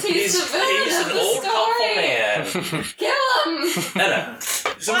 suspicious. He's the villain He's of an the old story. powerful man. Kill him. Anna,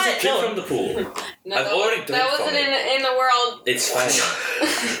 someone kill from the pool. No, I've already that drank wasn't from it. in the world. It's fine.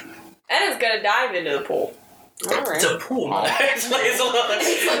 Anna's gonna dive into the pool. All right. It's a pool, not It's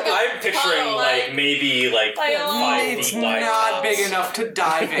I'm picturing puddle, like maybe like Like, 5 It's feet wide. not big enough to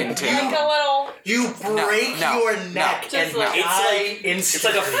dive into. Like a little. You break no, your no. neck Just and like- die It's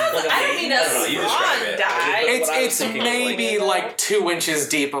like a I don't mean a I don't know. You describe swan it. dive. What I was It's thinking was maybe like 2 inches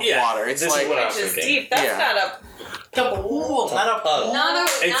deep of Yeah, water. It's this is like what I was Which is thinking. deep. That's Yeah. not a. the pool, not a pool. Not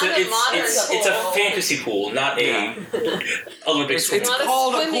a It's not a, a modern it's a fantasy pool, not Yeah. a Olympic it's swimming not a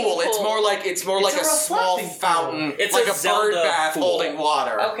called a swimming pool. It's pool. more like It's a a small reflecting fountain. It's like a a bird Zelda bath pool. holding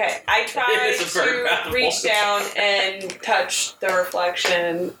water. Okay, I try It's a bird bath to reach pool. down and touch the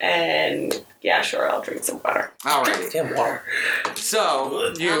reflection, and yeah, sure, I'll drink some water. Alrighty. Damn water.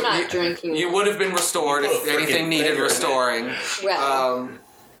 So I'm not drinking. you would have been restored if anything needed restoring. Well,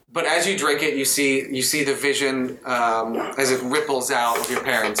 But as you drink it, you see the vision as it ripples out of your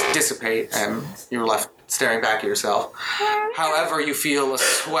parents dissipate, and you're left staring back at yourself. However, you feel a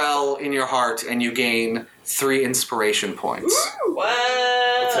swell in your heart, and you gain 3 inspiration points.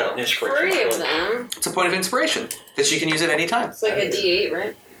 What's Wow. that inspiration? 3 of them. It's a point of inspiration that you can use at any time. It's like a D8,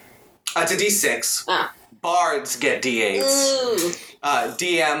 right? It's a D6. Ah. Bards get D8s. Ooh.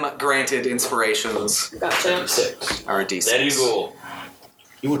 DM granted inspirations Gotcha. 6. are a D6. There you go.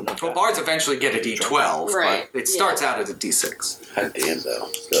 You wouldn't want Well, bards eventually get a D12, Right, but it starts out as a D6. that. Damn though.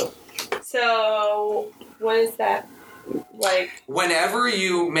 So So, what is that? Like, Whenever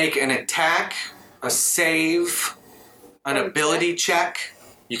you make an attack, a save, an Oh, ability check,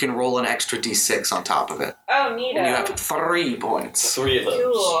 you can roll an extra D6 on top of it. oh, neato. And you have 3 points. 3 of those.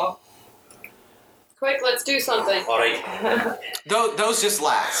 Cool. Quick, let's do something. All right. Those just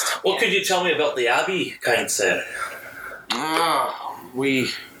last. What could you tell me about the abbey, kind sir? We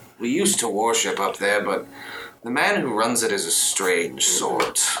used to worship up there, but the man who runs it is a strange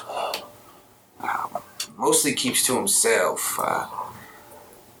sort. Mostly keeps to himself.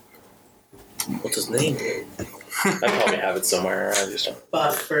 What's his name? I probably have it somewhere. I just don't.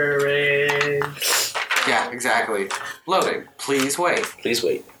 Buffering. Yeah, exactly. Loading. Please wait. Please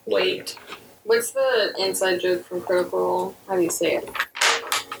wait. Wait. What's the inside joke from Critical Role? How do you say it?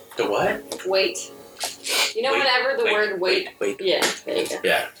 The what? Wait. You know, Wait, wait, whenever the word wait. Yeah, there you go.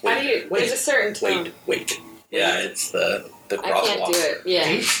 Yeah. How do you? There's a certain tone. Wait. Yeah, it's the crosswalk. I can't do it.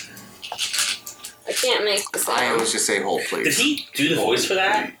 Yeah. I can't make the sound. I always just say hold, please. Did he do the voice for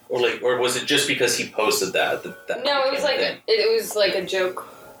that, or was it just because he posted that? No, it was like it was like a joke.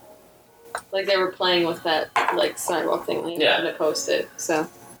 Like they were playing with that like sidewalk thing. They had to post it. So.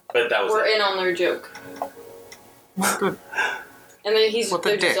 But that was. We're in on their joke. Good. And then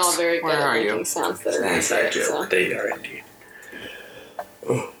they're just all very good at making you? sounds that are Inside joke. So. They are indeed.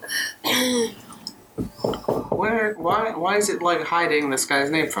 Why is it like hiding this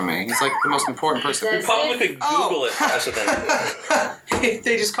guy's name from me? He's like the most important person. Does You probably could Google it faster than.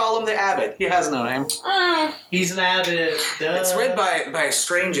 They just call him the Abbot. He has no name. He's an abbot. Duh. It's read by a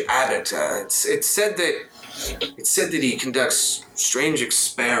strange abbot. It's said that he conducts strange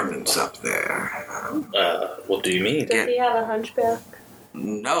experiments up there. What do you mean? Does he have a hunchback?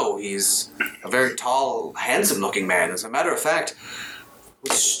 No, he's a very tall, handsome-looking man. As a matter of fact,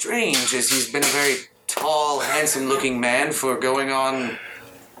 what's strange is he's been a very tall, handsome-looking man for going on,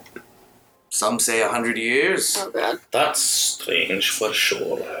 some say 100 years. Oh god. That's strange for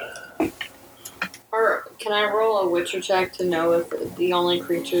sure. Or can I roll a Witcher check to know if the only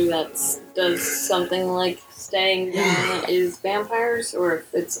creature that does something like staying down is vampires, or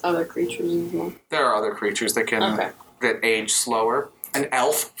if it's other creatures as well? There are other creatures that can age slower. An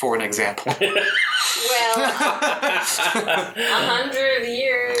elf, for an example. Well, 100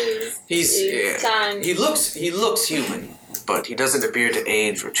 years. Time. He looks human, but he doesn't appear to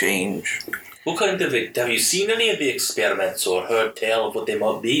age or change. What kind of have you seen any of the experiments or heard tell of what they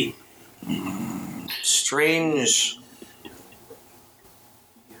might be? Strange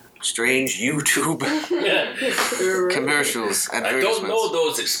YouTube commercials. I don't know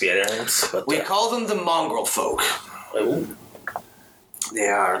those experiments, but we call them the mongrel folk. Oh. They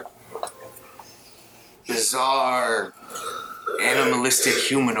are bizarre, animalistic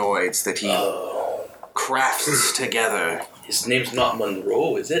humanoids that he crafts together. His name's not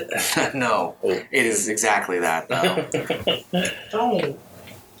Monroe, is it? No, it is exactly that. No.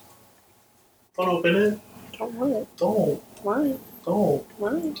 Don't open it. Don't want it. Don't. Why? Don't.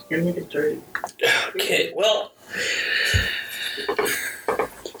 Why? You're gonna make it dirty. Okay, well.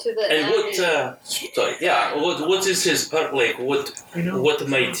 To the And what is his part like? What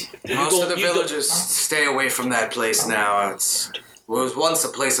might Most of the villagers stay away from that place now. It was once a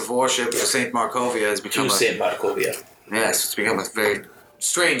place of worship. St. Markovia has become St. Markovia. Yes, it's become a very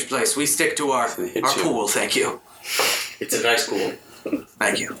strange place. We stick to our pool, thank you. It's a nice pool.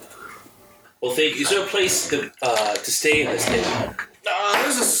 Thank you. Well, thank you. Is there a place to stay in this town?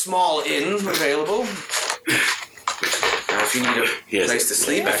 There's a small inn available. If you need a place to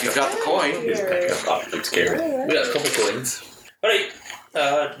sleep, if you've got the coin. We got a couple coins. Alright.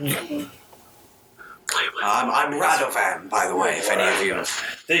 I'm Radovan, by the way, if any of you.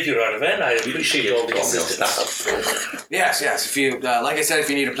 Thank you, Radovan. I appreciate all the assistance. Yes. If you, like I said, if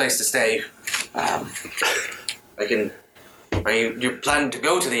you need a place to stay, I can. Are you planning to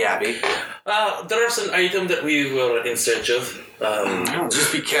go to the Abbey? There are some items that we were in search of.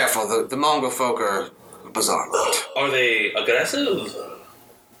 Just be careful. The Mongol folk are a bizarre lot. Are they aggressive?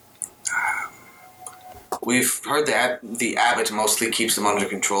 We've heard that the abbot mostly keeps them under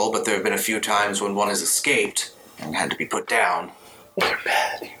control, but there have been a few times when one has escaped and had to be put down. They're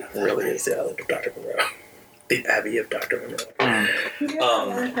bad. It really is the Abbey of Dr. Monroe. The Abbey of Dr. Monroe.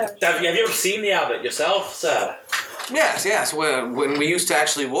 Have you ever seen the Abbot yourself, sir? Yes. When we used to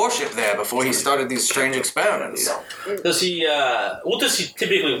actually worship there before he started these strange experiments. Does he, what does he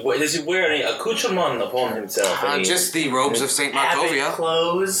typically wear? Does he wear any accoutrement upon himself? Just the robes of St. Markovia. Abbot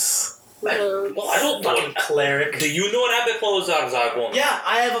clothes. Well, I don't know. Fucking cleric. Do you know what abbot clothes are, Zargon? Yeah,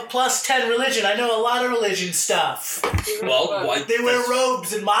 I have a +10 religion. I know a lot of religion stuff. Well, why? They wear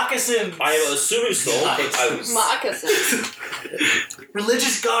robes and moccasins. I am assuming so, but I was... Moccasins.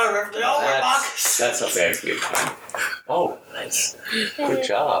 Religious garb. They all wear moccasins. That's a very good one. Oh, nice. Good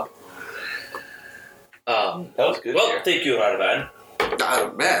job. That was good. Well, there. thank you, Radovan.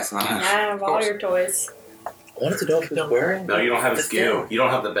 Yes. I have all your toys. I wanted to know if he was wearing... No, you don't have his gear. You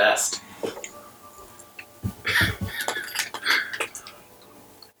don't have the best.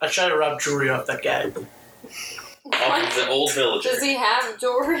 I try to rob jewelry off that guy. Off the old villager. Does he have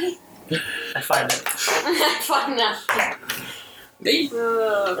jewelry? I find it. Fun enough. Yeah.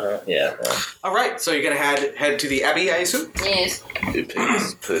 Well. All right, so you're gonna head to the Abbey, I assume. Yes.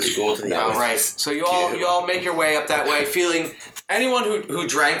 Please go to the All right, so you all make your way up that way, feeling Anyone who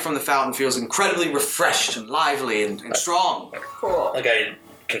drank from the fountain feels incredibly refreshed and lively and strong. Cool. Like I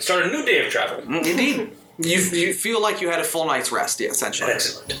can start a new day of travel. Indeed. You feel like you had a full night's rest, yeah, essentially.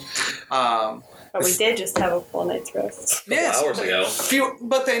 Excellent. But we did just have a full night's rest. Yes, hours ago.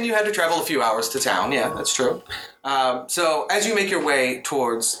 But then you had to travel a few hours to town. Yeah, that's true. So as you make your way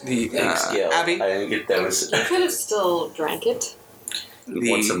towards the Abbey, I didn't get that. You could have still drank it.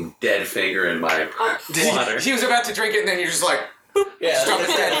 Want some dead finger in my water. He was about to drink it, and then you're just like, boop, Yeah, drop it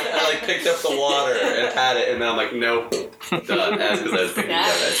dead. I picked up the water and had it, and then I'm like, nope, done. As I was picking it up,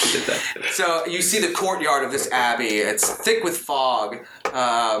 I did that. So you see the courtyard of this abbey. It's thick with fog.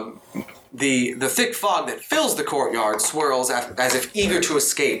 The thick fog that fills the courtyard swirls as if eager to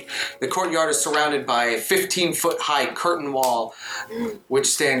escape. The courtyard is surrounded by a 15-foot-high curtain wall, which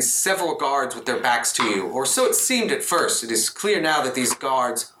stands several guards with their backs to you. Or so it seemed at first. It is clear now that these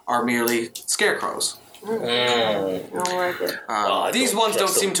guards are merely scarecrows. I don't like it. These ones don't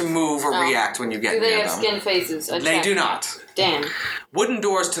seem to move or react when you get Do near they them. have skin faces? They do not. Damn. Wooden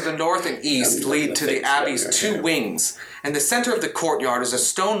doors to the north and east lead to the abbey's two wings. In the center of the courtyard is a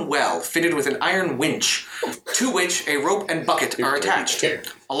stone well fitted with an iron winch, to which a rope and bucket are attached.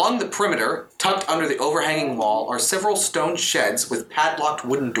 Along the perimeter, tucked under the overhanging wall, are several stone sheds with padlocked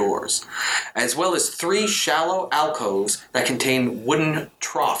wooden doors, as well as 3 shallow alcoves that contain wooden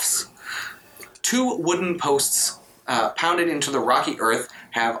troughs. 2 wooden posts pounded into the rocky earth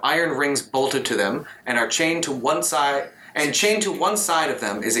have iron rings bolted to them and are chained to one side. And chained to one side of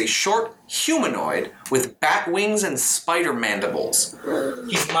them is a short humanoid with bat wings and spider mandibles.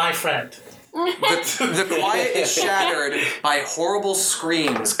 He's my friend. The quiet is shattered by horrible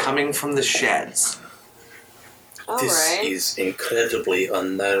screams coming from the sheds. This is incredibly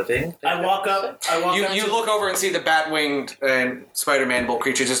unnerving. I walk up. You look over and see the bat-winged and spider-mandible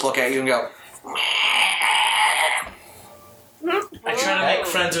creature just look at you and go... I try to make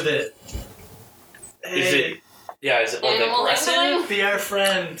friends with it. Is it? Yeah, is it like Animal aggressive? handling? Be our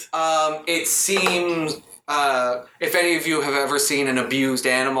friend. It seems... if any of you have ever seen an abused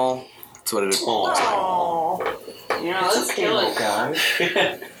animal, that's what it is. Yeah, let's kill it. Guys.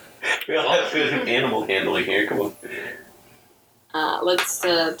 We all have good animal handling here. Come on. Let's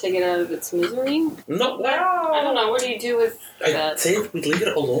take it out of its misery. No, I don't know. What do you do with I'd that? say we leave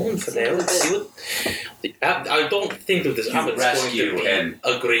it alone for now. Let's see what. I don't think that this abbot's going rescue to be and-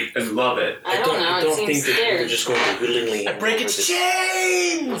 a great. I love it. I don't know. I It don't seems think that scared. we're just going to willingly. I break its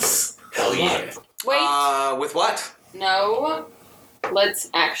chains. Hell yeah! Wait. With what? No. Let's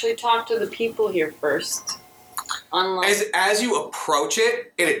actually talk to the people here first. Unlike... As you approach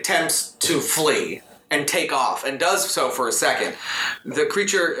it, it attempts to flee and take off, and does so for a second. The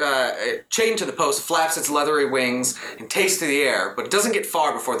creature, chained to the post, flaps its leathery wings and takes to the air, but it doesn't get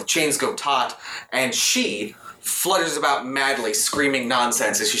far before the chains go taut, and she flutters about madly, screaming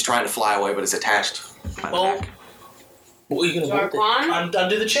nonsense as she's trying to fly away, but is attached by the Well, neck. What are you gonna hold it? Darkwan,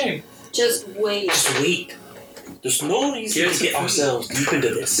 undo the chain. just wait. Just wait. There's no reason Here's to get the food. ourselves deep into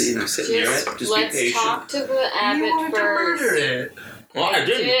this. Sit near it. Just be let's patient. talk to the You abbot wanted to first. murder it. Well, I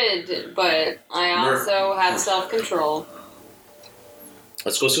didn't. did, but I also have self-control.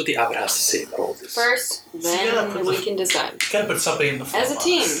 Let's go see what the abbot has to say about all this. First, then we can decide. Gotta put something in the phone As a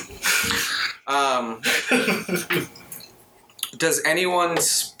team. Does anyone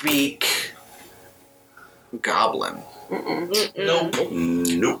speak Goblin? Nope.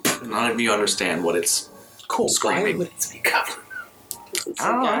 Nope. None of you understand what it's Cool. screaming. Why would it speak up?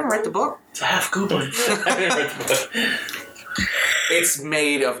 I didn't write the book. It's a half goblin. I didn't read the book. It's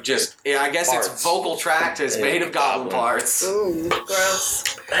made of just, I guess Parts. its vocal tract is made of goblin parts. Ooh,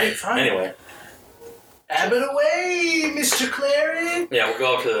 gross. Hey, fine. Anyway, Abbott away, Mr. Clary. yeah, we'll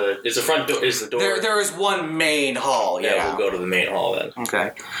go to the. Is the front door? Is the door? There is one main hall, yeah, yeah. we'll go to the main hall then.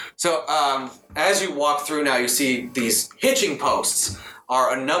 Okay. So, as you walk through now, you see these hitching posts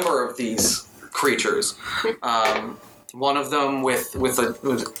are a number of these creatures. One of them with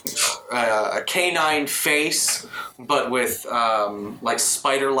a canine face, but with like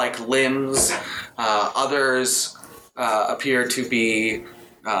spider-like limbs. Others appear to be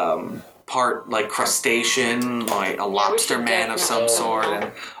part like crustacean, like a lobster man of some sort,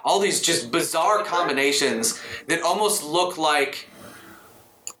 and all these just bizarre combinations that almost look like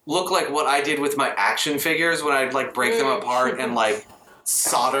what I did with my action figures when I'd like break them apart and like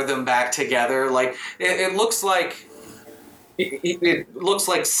solder them back together. Like it looks like it looks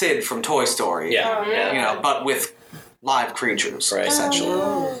like Sid from Toy Story. Yeah, yeah. You know, but with live creatures, Right.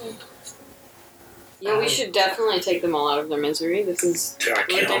 essentially. Yeah, we should definitely take them all out of their misery. This is I can't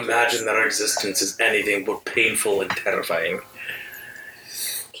ridiculous. imagine that our existence is anything but painful and terrifying.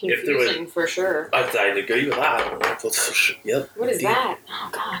 If there was- confusing for sure. I'd agree with that. Yep. What is that? Oh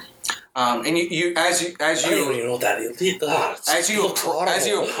God. And you as you I don't even know what that is. as you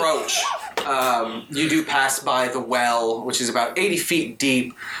approach, you do pass by the well, which is about 80 feet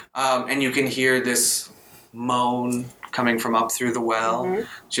deep, and you can hear this moan coming from up through the well.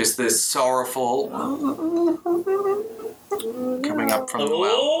 Just this sorrowful coming up from the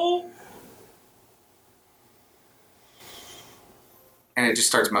well. And it just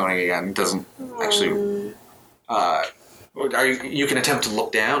starts moaning again. It doesn't actually... you can attempt to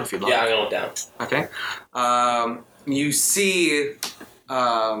look down if you'd like. Yeah, I'm going to look down. Okay. You see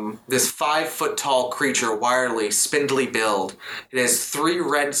this 5-foot-tall creature, wirely, spindly build. It has 3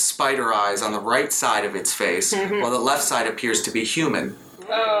 red spider eyes on the right side of its face, while the left side appears to be human.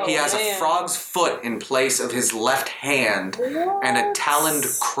 Oh, He has man. a frog's foot in place of his left hand, and a taloned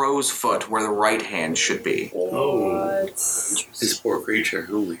crow's foot where the right hand should be. Oh. This poor creature.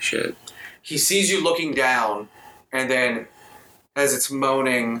 Holy shit. He sees you looking down, and then, as it's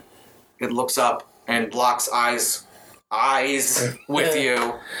moaning, it looks up and blocks eyes with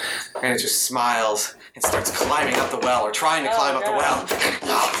you, and it just smiles and starts climbing up the well, or trying to climb up the well.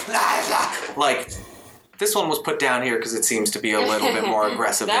 Like, this one was put down here because it seems to be a little bit more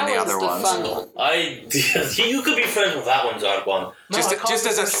aggressive than the other ones. Fun one. You could be friends with that one's odd one. Just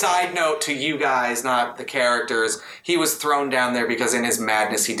as a side note to you guys, not the characters, he was thrown down there because in his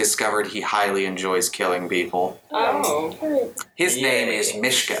madness he discovered he highly enjoys killing people. Oh. His name is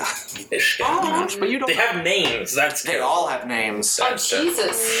Mishka. But you don't. They have names. They all have names. Oh,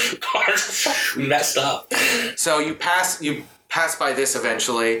 Jesus. Messed up. So you pass by this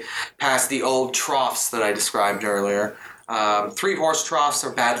eventually, past the old troughs that I described earlier. 3 horse troughs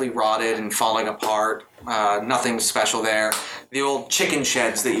are badly rotted and falling apart. Nothing special there. The old chicken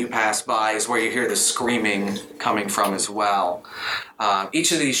sheds that you pass by is where you hear the screaming coming from as well.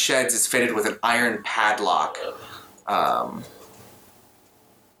 Each of these sheds is fitted with an iron padlock.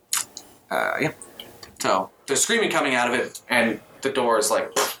 So there's screaming coming out of it, and the door is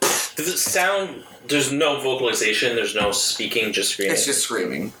like... Does it sound... There's no vocalization, there's no speaking, just screaming? It's just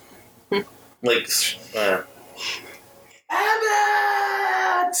screaming. Like...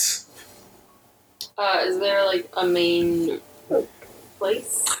 Abbott! Is there like a main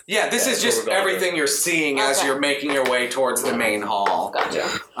place? Yeah, this is just everything you're seeing as you're making your way towards the main hall. Gotcha.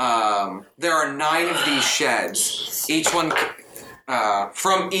 There are 9 of these sheds. Each one...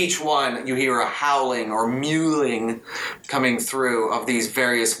 from each one, you hear a howling or mewling coming through of these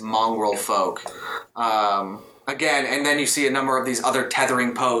various mongrel folk. Again, and then you see a number of these other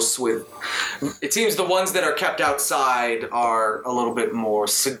tethering posts with... It seems the ones that are kept outside are a little bit more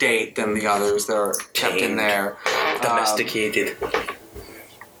sedate than the others that are kept in there. Domesticated.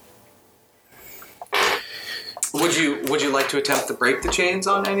 Would you like to attempt to break the chains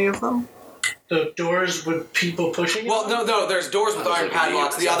on any of them? The doors with people pushing? Well, no, there's doors with iron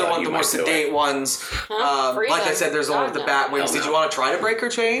padlocks. The other one, the more sedate ones. Like I said, there's the one with the bat wings. Did you want to try to break her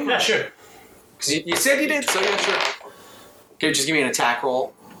chain? Yeah, sure. Because you said you did, so yeah, sure. Okay, just give me an attack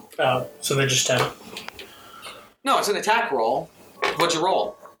roll. Oh, so they just have... No, it's an attack roll. What'd you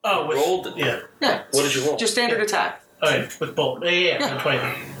roll? Oh, with... Rolled? Yeah. Yeah. What did you roll? Just standard attack. Okay, with bolt. Yeah. 20.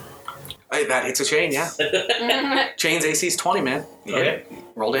 Hey, that hits a chain, yeah. Chain's AC is 20, man. You hit it.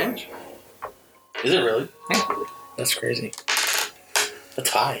 Roll damage. Is it really? Yeah. That's crazy. That's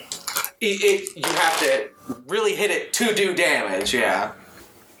high. You have to really hit it to do damage, yeah.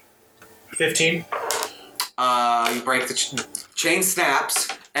 15. You break the chain snaps,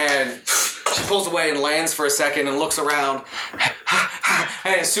 and she pulls away and lands for a second and looks around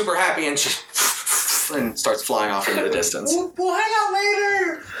and is super happy, and she and starts flying off into the distance. We'll hang out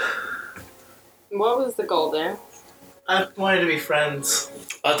later! What was the goal there? I wanted to be friends.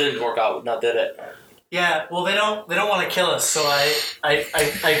 That didn't work out, now did it? Yeah, well, they don't want to kill us, so I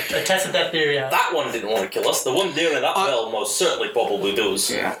tested that theory out. That one didn't want to kill us. The one near that well most certainly probably does.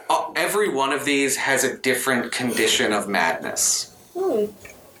 Yeah. Every one of these has a different condition of madness.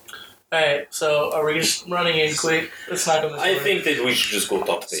 Alright, so are we just running in quick? Let's not go this I way. think that we should just go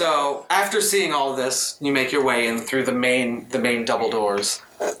talk to the... So, after seeing all this, you make your way in through the main double doors.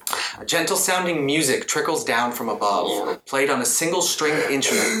 A gentle-sounding music trickles down from above, played on a single-stringed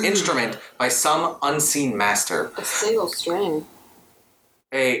instrument by some unseen master. A single string.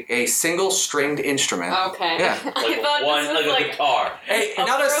 A single-stringed instrument. Okay. Yeah. I thought One, this was like a like guitar.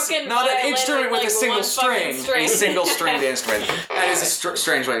 Not broken an violin instrument with like a single one fucking string. A single-stringed instrument. That is a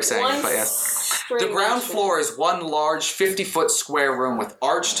strange way of saying it, but yeah. The ground floor is one large 50-foot square room with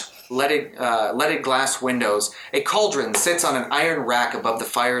arched, leaded glass windows. A cauldron sits on an iron rack above the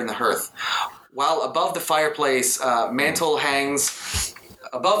fire in the hearth, while above the fireplace mantle hangs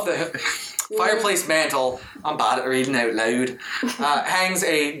above the fireplace mantle, I'm bad at reading out loud, hangs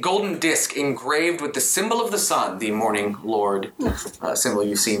a golden disc engraved with the symbol of the sun, the Morning Lord symbol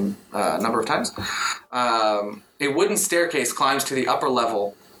you've seen a number of times. A wooden staircase climbs to the upper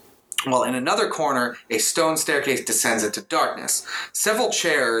level, while in another corner, a stone staircase descends into darkness. Several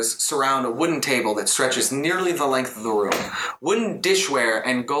chairs surround a wooden table that stretches nearly the length of the room. Wooden dishware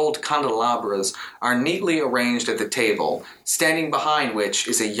and gold candelabras are neatly arranged at the table, standing behind which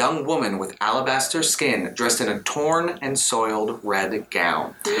is a young woman with alabaster skin dressed in a torn and soiled red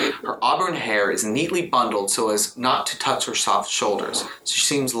gown. Her auburn hair is neatly bundled so as not to touch her soft shoulders. She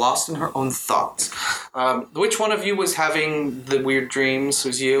seems lost in her own thoughts. Which one of you was having the weird dreams?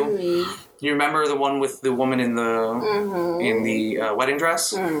 Was you? Me. You remember the one with the woman in the wedding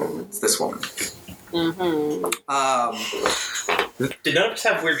dress? It's this woman. Did none of us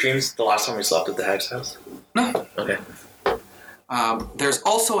have weird dreams the last time we slept at the hag's house? No. Okay. There's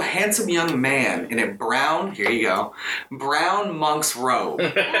also a handsome young man in a brown, here you go, brown monk's robe.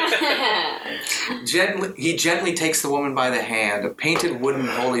 He gently takes the woman by the hand. A painted wooden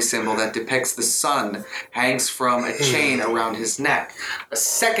holy symbol that depicts the sun hangs from a chain around his neck. A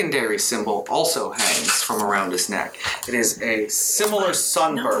secondary symbol also hangs from around his neck. It is a similar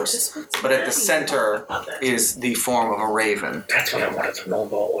sunburst, but at the center is the form of a raven. That's what I wanted to know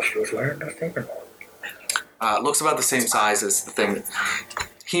about what she was wearing. I was thinking about. Looks about the same size as the thing.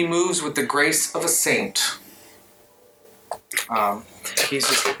 He moves with the grace of a saint. He's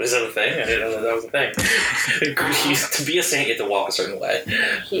just... Is that a thing? I didn't know that was a thing. To be a saint, you have to walk a certain way.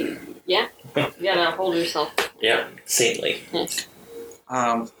 Yeah. You gotta hold yourself. Yeah, saintly. Yes.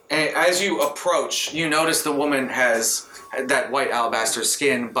 As you approach, you notice the woman has that white alabaster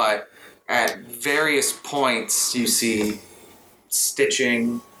skin, but at various points you see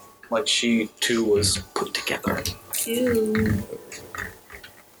stitching, like she too was put together. Ew.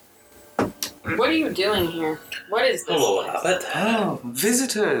 What are you doing here? What is this? Hello, place? Abbott. Oh,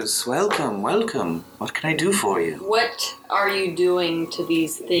 visitors, welcome, welcome. What can I do for you? What are you doing to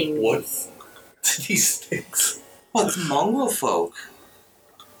these things? What? These things. What, mongrel folk?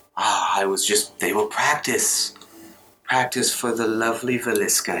 They were practice for the lovely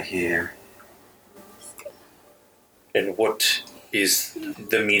Valiska here. And what is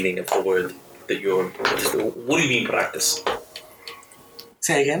the meaning of the word that you're... What do you mean practice?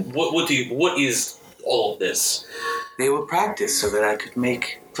 Say again? What is all of this? They were practice so that I could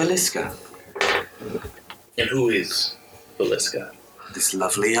make Valiska. And who is Valiska? This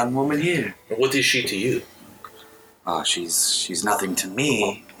lovely young woman here. And what is she to you? She's nothing to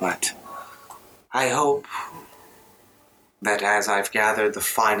me, but I hope that as I've gathered the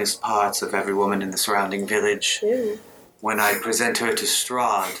finest parts of every woman in the surrounding village, when I present her to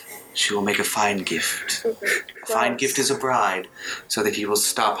Strahd, she will make a fine gift. A fine gift as a bride, so that he will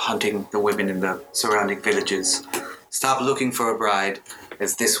stop hunting the women in the surrounding villages. Stop looking for a bride,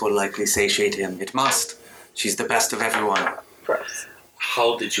 as this will likely satiate him. It must. She's the best of everyone.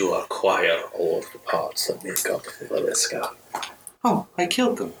 How did you acquire all of the parts that make up Valiska? Oh, I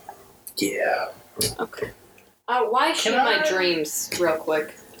killed them. Yeah. Okay. Why shoot my dreams real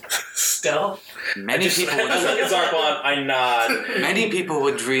quick? Stealth? Many people would Zarkon, I nod. Many people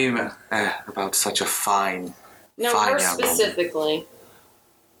would dream about such a fine No, fine her young woman. specifically.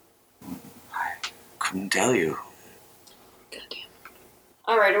 I couldn't tell you. Goddamn.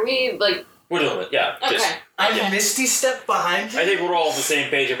 Alright, are we, like... We're doing it, yeah. Okay. I'm Misty step behind you. I think we're all on the same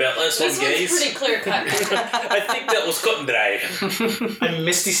page about this one, This one's guys. pretty clear cut. I think that was cut and dry. I'm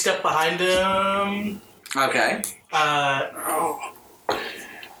Misty step behind him. Okay.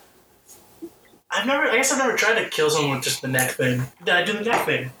 I guess I've never tried to kill someone with just the neck thing. Did I do the neck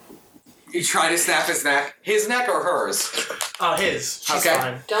thing? You try to snap his neck. His neck or hers? His. She's Okay.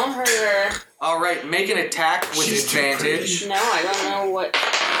 fine. Don't hurt her. Alright, make an attack with She's too advantage. No, I don't know what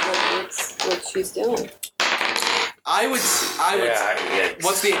she's doing. I would. Yeah.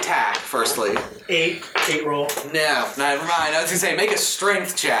 What's the attack, firstly? 8 roll. No, never mind. I was gonna say, make a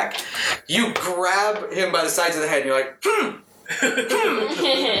strength check. You grab him by the sides of the head and you're like,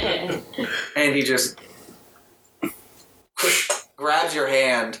 and he just grabs your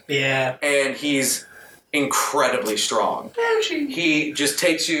hand. Yeah. And he's incredibly strong. He just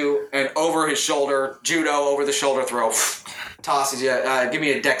takes you and over his shoulder, judo over the shoulder throw, tosses you. Give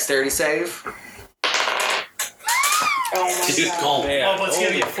me a dexterity save. Oh my Dude, god. calm down. Let's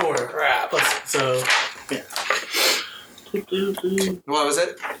give you 4. Crap. So, yeah. What was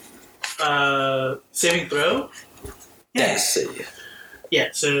it? Saving throw? Yes. Yeah,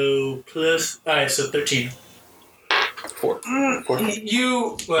 so plus... Alright, so 13. 4.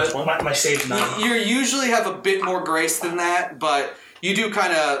 You Well, my save 9. you usually have a bit more grace than that, but You do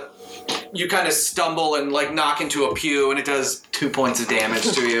kind of stumble and like knock into a pew, and it does 2 points of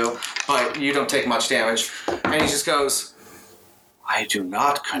damage to you, but you don't take much damage. And he just goes, "I do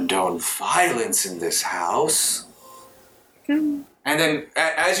not condone violence in this house." And then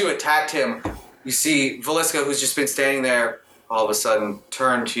as you attacked him, you see Velisca, who's just been standing there, all of a sudden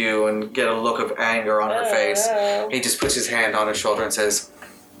turn to you and get a look of anger on her face. He just puts his hand on her shoulder and says,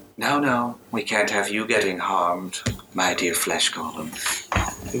 No, we can't have you getting harmed, my dear flesh golem.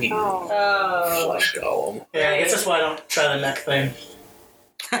 Flesh golem. Yeah, I guess that's why I don't try the neck thing.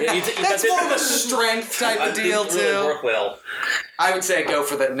 That's more of a strength type of deal, It really too. work well. I would say go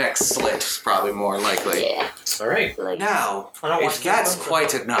for the next slit, is probably more likely. Yeah. All right. Now, I don't want if to that's do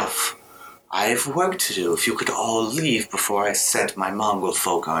quite enough, I have work to do. If you could all leave before I set my mongrel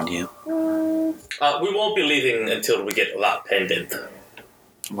folk on you. We won't be leaving until we get that pendant.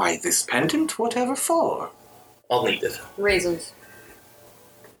 Why, this pendant? Whatever for? I'll need it. Raisins.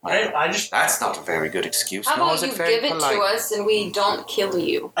 I just That's not a very good excuse. How nor about is it you very give it polite. to us and we don't kill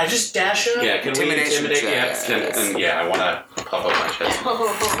you? dash it up. Yeah, can Intimidation we intimidate? check. I want to puff up my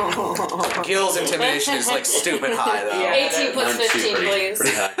chest. Gil's intimidation is like stupid high, though. Yeah. 18 plus 15, please.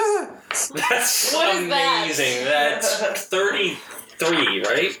 Pretty high. That's What is that? amazing. That's 33,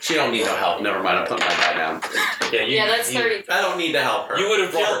 right? She don't need no help. Never mind. I'm putting my guy down. Yeah, that's 30. I don't need to help her. You would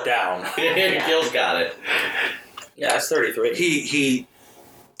have brought her down. Gil's got it. Yeah, that's 33. He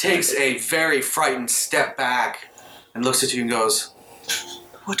takes a very frightened step back and looks at you and goes,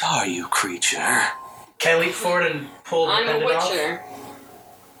 "What are you, creature?" Can I leap forward and pull the I'm a pendant off? witcher.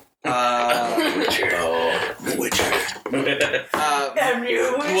 Witcher. Damn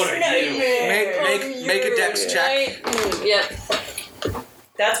you, What are you? Make a dex check. Yep.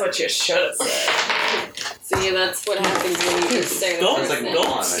 That's what you should have said. See, that's what happens when you just say the Don't- first like, thing.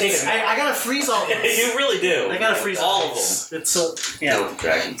 don't Take it. I gotta freeze all this. You really do. I gotta freeze all of them. this. It's You know yeah. what the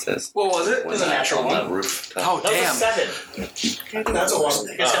dragon says. What was it? When was a natural on one. the roof. Oh, That damn. was a 7. That's a one.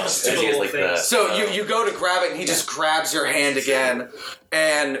 I guess that was He has, like, the- So you go to grab it, and he just grabs your hand again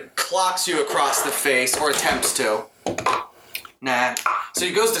and clocks you across the face, or attempts to. Nah. So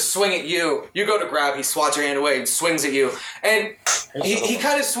he goes to swing at you. You go to grab, he swats your hand away and swings at you. And he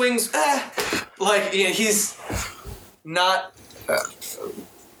kind of swings, like, you know, he's not...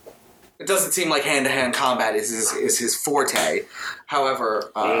 it doesn't seem like hand-to-hand combat is his forte.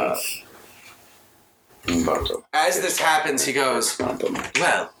 However, as this happens, he goes,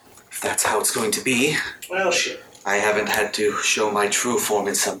 "Well, if that's how it's going to be, Well, shit. I haven't had to show my true form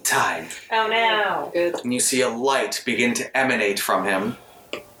in some time." Oh no. Good. And you see a light begin to emanate from him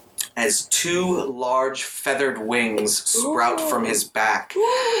as 2 large feathered wings sprout from his back.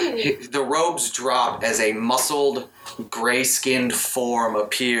 The robes drop as a muscled, gray-skinned form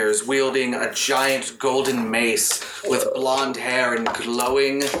appears, wielding a giant golden mace with blonde hair and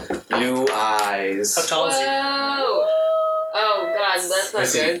glowing blue eyes. How tall is he? Whoa! Oh god, that's not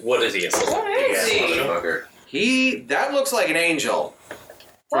good. What is he? What is he? Motherfucker. That looks like an angel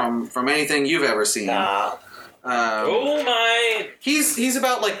from anything you've ever seen. Oh my! He's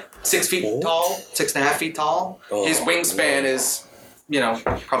about like 6 feet tall, 6.5 feet tall. Oh, His wingspan is,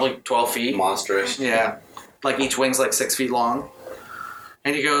 probably 12 feet. Monstrous. Yeah, like each wing's like 6 feet long.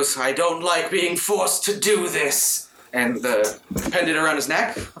 And he goes, "I don't like being forced to do this." And the pendant around his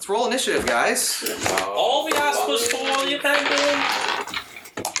neck. Let's roll initiative, guys. All we asked was for you, pendulum.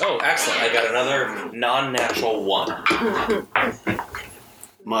 Oh, excellent! I got another non-natural 1.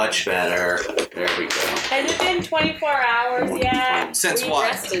 Much better. There we go. Has it been 24 hours yet? Since We what?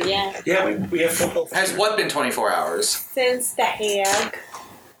 rested, yeah. Yeah, we have full. Has what been 24 hours? Since the hag.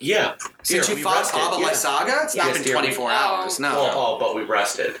 Yeah. Since Here, you we fought rested, Baba yeah. Lysaga? It's not Yes, been dear. 24 hours, no. Oh, but we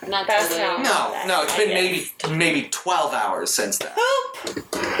rested. Not That's till not- then. No, it's been maybe 12 hours since then.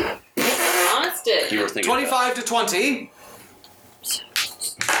 Honest it. You were thinking 25 to 20.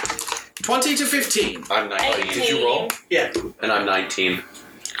 20 to 15. I'm 19. Did you roll? Yeah. And I'm 19.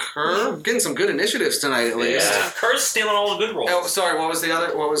 Kerr, getting some good initiatives tonight at least. Yeah. Kerr's stealing all the good rolls. Oh, sorry, what was the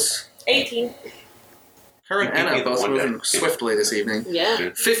other? What was... 18. Her and You give me Anna the both one moving deck. swiftly this evening. Yeah.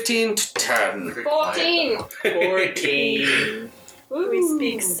 15 to 10. 14. 14. We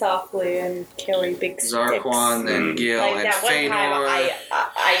speak softly and carry big sticks. Zarquan and Gil Like and that one time Feanor.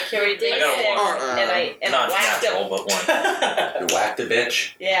 I carried big I got sticks one. and I Not whacked natural, him. but 1. You whacked a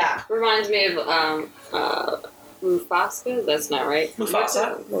bitch. Yeah. Reminds me of Mufasa. That's not right.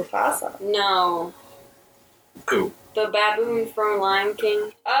 Mufasa. No. Who? The baboon from Lion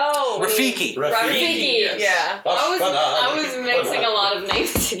King. Oh. Rafiki. Rafiki. Yeah. I was mixing a lot of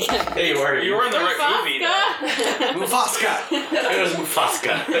names together. Hey, you were. You were in the right movie. though. Mufasa. Mufaska. It was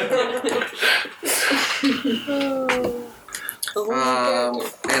Mufaska.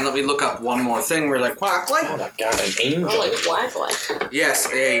 let me look up one more thing really quickly. Oh my god, an angel. Oh, like Wi-Fi. Yes,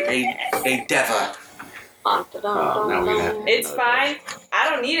 a deva. now we have. It's fine. I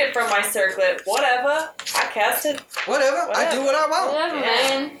don't need it from my circlet. Whatever. I cast it. Whatever. I do what I want. Whatever, Yeah.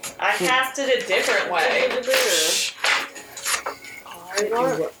 man. I cast it a different way. I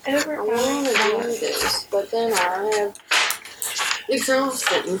want to do this, but then I have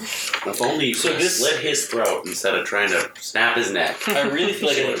exhausted. If only you could slit his throat instead of trying to snap his neck. I really feel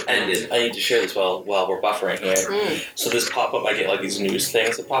like I need to share this while we're buffering here. So this pop-up, I get like these news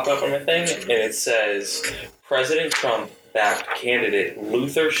things that pop up on my thing, and it says, President Trump-backed candidate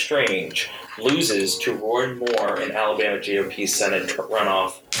Luther Strange loses to Roy Moore in Alabama GOP Senate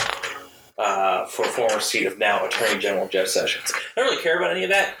runoff for former seat of now Attorney General Jeff Sessions. I don't really care about any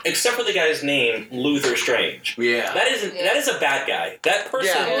of that, except for the guy's name, Luther Strange. Yeah. That is a bad guy. That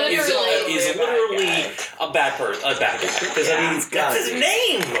person is literally a bad person, a bad guy. Because I mean, that's his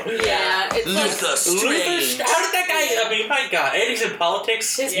name. Yeah, it's Luther Strange. How did that guy? I mean, my God, and he's in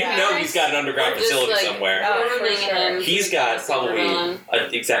politics. His You know parents he's got an underground are just, facility like, somewhere. Oh, for orbiting sure. him. He's got probably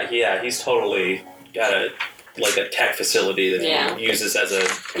he's totally got a tech facility that he uses as a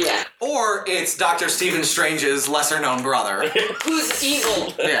Or it's Dr. Stephen Strange's lesser-known brother. who's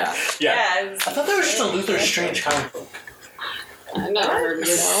evil. Yeah. Yes. I thought there was just a Luther Strange comic book. I've never heard of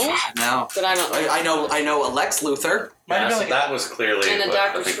this, No. but I don't. I know a Lex Luthor. Might Yeah, be so like that was clearly. And the what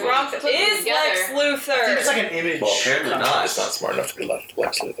Dr. I think Strange. Trump Put them is together. Lex Luthor. I think it's like an image. Well, apparently not. It's not smart enough to be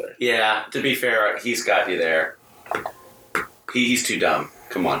Lex Luthor. Yeah, to be fair, he's got you there. He's too dumb.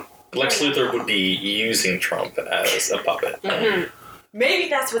 Come on. Lex Luthor would be using Trump as a puppet. Maybe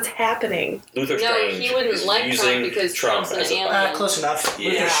that's what's happening. Luther No, Strange he wouldn't is like using Trump because Trump Trump's as an a alien. Close enough.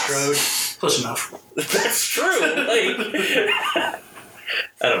 Yeah. Luther Strode. Close enough. That's true. Like,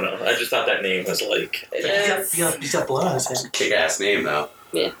 I don't know. I just thought that name was like. He's got blood on his head. Kick ass name, though.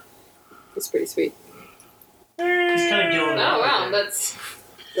 It's pretty sweet. He's kind of doing Oh wow, that's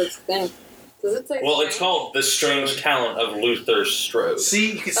the thing. Does it say? Well, it's called The Strange Talent of Luther Strode.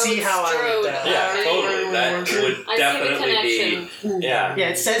 See, you can see how I would. Yeah, totally. That would I definitely see the connection. be. Yeah. Yeah,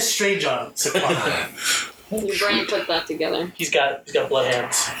 it says Strange on it. So come on. Your brain put that together. He's got blood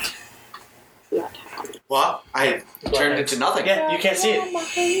hands. Well, I turned into nothing. Yeah, you can't see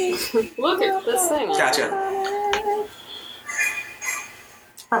it. Look at this thing. Gotcha.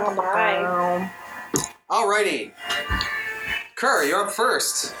 Alrighty. Kerr, you're up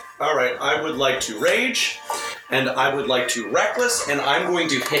first. Alright, I would like to rage, and I would like to reckless, and I'm going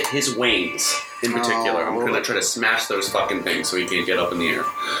to hit his wings in particular. I'm going to try to smash those fucking things so he can't get up in the air.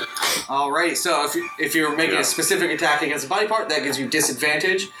 Alrighty, so if you're making a specific attack against a body part, that gives you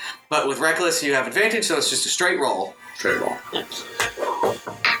disadvantage. But with reckless, you have advantage, so it's just a straight roll. Straight roll.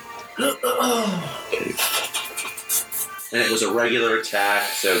 And it was a regular attack,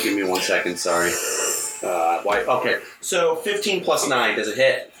 so give me 1 second, sorry. Okay, so 15 plus 9, does it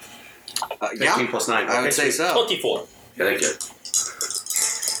hit? 15 plus 9. I would say so. 24. Yeah, thank you.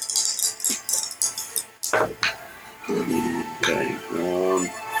 Okay,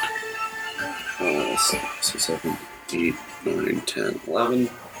 6, 7, 8, 9, 10, 11,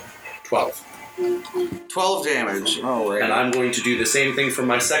 12. 12 damage. Alright. And I'm going to do the same thing for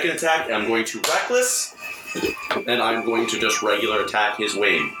my second attack. I'm going to reckless, and I'm going to just regular attack his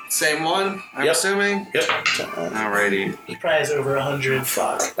wing. Same one, I'm assuming? Yep. Alrighty. He probably has over 100.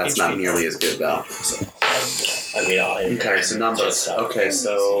 Fuck, that's not nearly as good though. I mean, Okay, so numbers. Okay,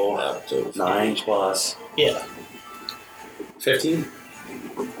 so 9 plus. Yeah. 15?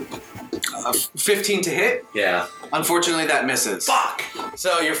 15 to hit? Yeah. Unfortunately, that misses. Fuck!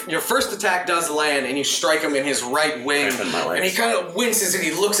 So your first attack does land, and you strike him in his right wing, Right in my legs. and he kind of winces, and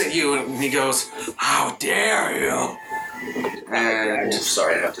he looks at you, and he goes, "How dare you!" And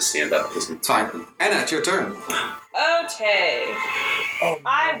Sorry, I have to stand up. it's fine. Anna, it's your turn. Okay.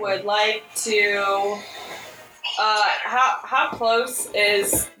 I would like to. How close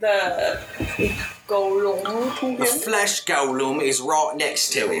is the golem to The him? flesh golem is right next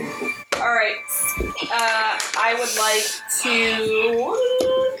to him. All right. I would like to.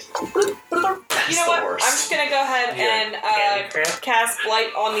 You know what? I'm just gonna go ahead and cast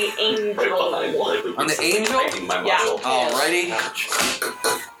blight on the angel. On the angel? Yeah. Alrighty.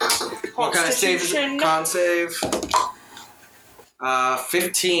 What kind of save is it? Con save?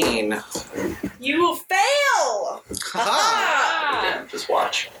 15. You will fail. Haha. Yeah, just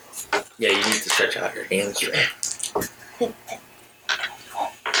watch. Yeah, you need to stretch out your hands, right?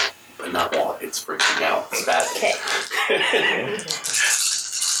 But not while it's freaking out. It's bad.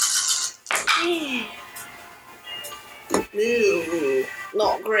 Ooh,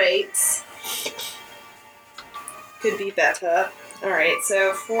 not great. Could be better. Alright,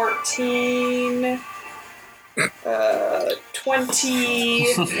 so 14,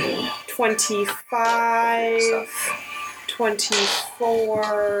 20, 25,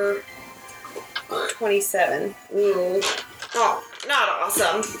 24, 27. Ooh. Oh, not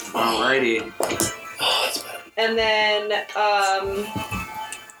awesome. Alrighty. And then,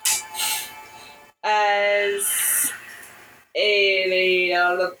 as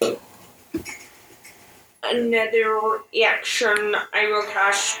another action, I will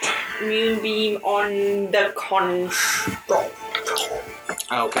cast Moonbeam on the construct.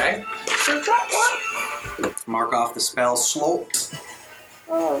 Okay. So that one? Mark off the spell slot.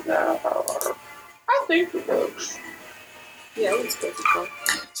 Oh no. I think it works. Yeah, it's good.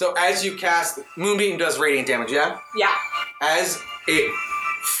 So as you cast, Moonbeam does radiant damage, yeah? Yeah. As it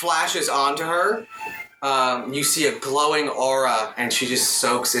flashes onto her, you see a glowing aura, and she just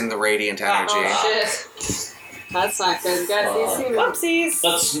soaks in the radiant energy. Oh shit. That's not good, guys. You see Whoopsies.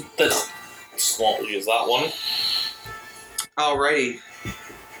 Let's won't use that one. Alrighty.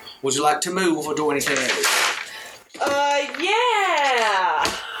 Would you like to move or do anything else? Yeah.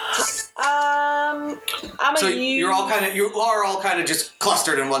 I'm So gonna use. you are all kind of just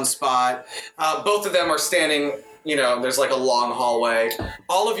clustered in one spot. Both of them are standing. There's like a long hallway.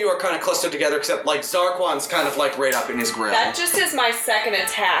 All of you are kind of clustered together, except like Zarquan's kind of like right up in his grill. That just is my second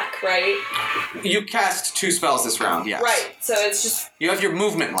attack, right? You cast 2 spells this round, yes. Right. So it's just You have your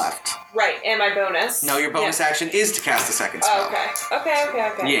movement left. right, and my bonus. No, your bonus action is to cast a second spell. Oh, okay.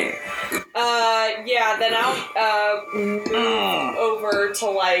 Yeah. Yeah. Then I'll move over to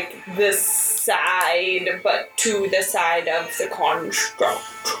like this side, but to the side of the construct.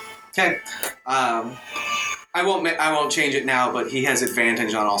 Okay. I won't change it now, but he has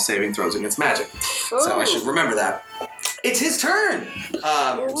advantage on all saving throws against magic. So I should remember that. It's his turn!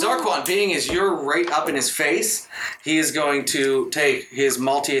 Zarquan, being as you're right up in his face, he is going to take his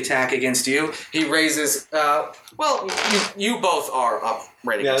multi-attack against you. He raises, you both are up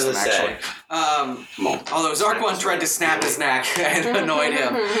right against him, actually. Although Zarquan tried to snap his neck and annoyed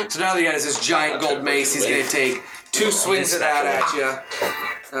him. So now that he has this giant gold mace, he's going to take 2 swings of that at you.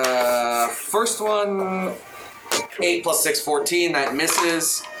 First one... 8 plus 6, 14. That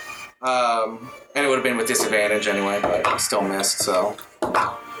misses. And it would have been with disadvantage anyway, but still missed, so.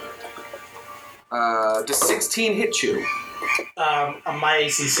 Does 16 hit you? My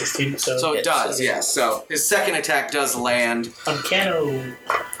AC 16, So it does, yes. So his second attack does land. Uncanny.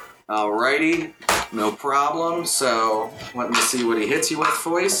 Alrighty. No problem. So let me see what he hits you with,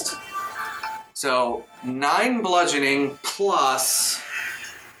 Foist. So 9 bludgeoning plus...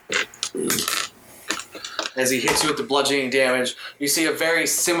 As he hits you with the bludgeoning damage, you see a very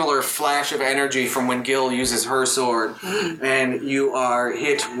similar flash of energy from when Gil uses her sword, and you are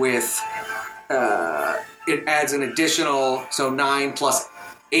hit with, it adds an additional, so 9 plus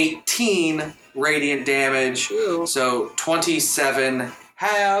 18 radiant damage, so 27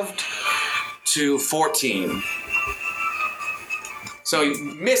 halved to 14. So he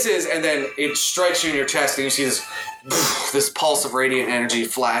misses, and then it strikes you in your chest, and you see this pulse of radiant energy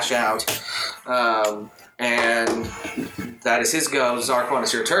flash out. And that is his go. Zarquan,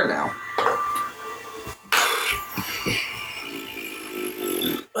 it's your turn now.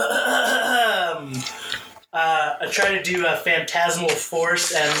 I try to do a phantasmal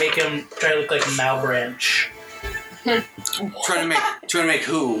force and make him try to look like Malbranch. Trying to make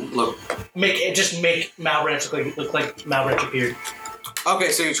who look? Make Malbranch look like Malbranch appeared.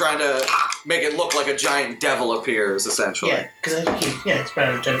 Okay, so you're trying to make it look like a giant devil appears, essentially. Yeah, because it's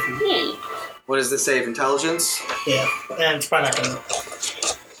probably 10 feet. What does this save? Intelligence? Yeah, and it's probably not gonna.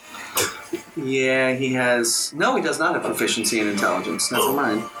 Yeah, he has. No, he does not have proficiency in intelligence. Never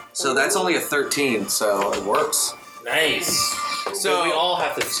mind. So that's only a 13, so it works. Nice. So we all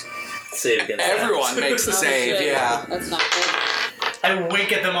have to save against everyone that. makes the save, shit. yeah. That's not good. I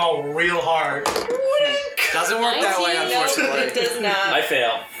wink at them all real hard. Doesn't work that way, unfortunately. It does not. I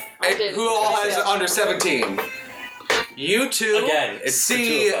fail. Who all has under 17? You two Again, it's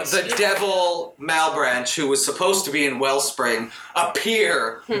see the two of us. the devil Malbranch, who was supposed to be in Wellspring,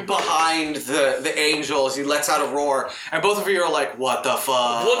 appear behind the angel as he lets out a roar, and both of you are like, "What the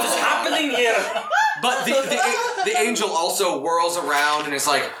fuck? What is happening here? But the angel also whirls around and is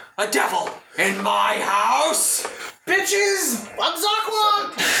like, "A devil in my house, bitches! I'm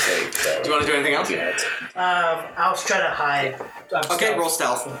Zarquan." Do you want to do anything else? I'll try to hide. Okay, roll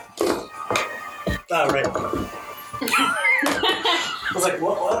stealth. Oh, right. I was like,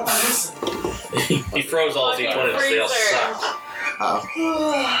 what am I missing? He froze all his D20s. They all suck.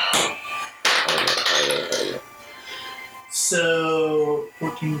 So,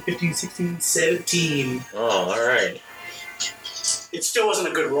 14, 15, 16, 17. Oh, alright. It still wasn't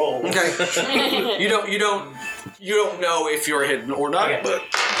a good roll. Okay. You don't know if you're hidden or not, Okay. but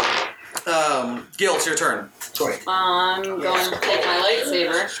Gil, it's your turn. I'm going to take my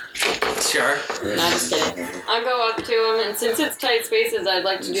lightsaber. Sure. No, just kidding. I'll go up to him, and since it's tight spaces, I'd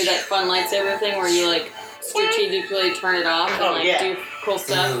like to do that fun lightsaber thing where you like strategically turn it off and do cool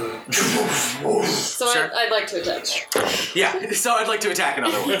stuff. So Sure. I'd like to attack. Yeah, so I'd like to attack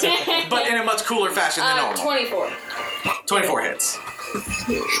another one. But in a much cooler fashion than normal. 24. 24 hits.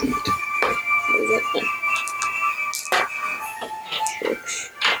 What is it?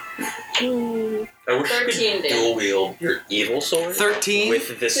 I wish 13 you could dual wield your evil sword 13?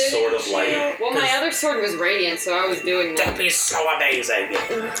 with this sort of light. Well, my other sword was radiant, so I was doing that. That'd be so amazing.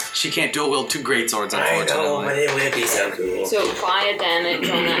 She can't dual wield 2 great swords, I know, unfortunately. but it would be so cool. So fire damage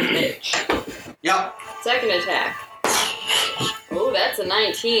on that bitch. Yep. Second attack. Oh, that's a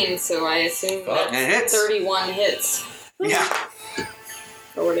 19, so I assume It hits. that's 31 hits. Yeah.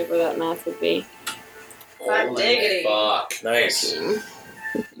 Or whatever that math would be. Hot diggity. Fuck. Nice.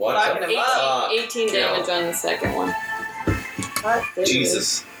 What Fucking the fuck? 18 damage on the second one. Hot diggity.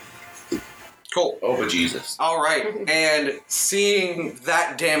 Jesus. Cool. Oh, but Jesus. All right, and seeing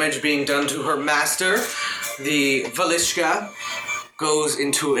that damage being done to her master, the Valishka goes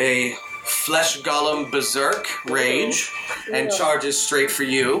into a flesh golem berserk rage and charges straight for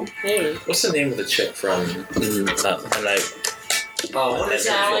you. Hey. What's the name of the chick from A Night? Oh, what is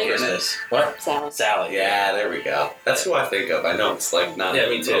Sally. her Christmas? What? Salad. Sally. Yeah, there we go. That's who I think of. I know it's like not Yeah,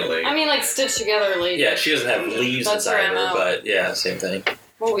 me too. totally. I mean, like, stitched together lady. Yeah, she doesn't have leaves That's inside her her, MO. but yeah, same thing.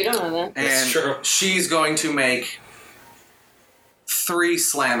 Well, we don't know that. And That's true. she's going to make 3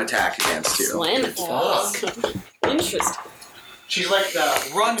 slam attack against you. Slam it. Interesting. She's like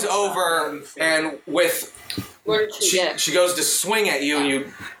the Runs over and with What did she get? she goes to swing at you and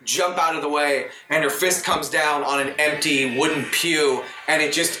you jump out of the way and her fist comes down on an empty wooden pew and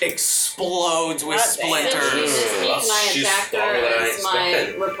it just explodes with God damn. Since splinters. she's a sneak and I She's attacked stronger than her I as my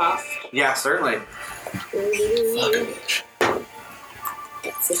expected. riposte. Yeah, certainly. Fucking bitch.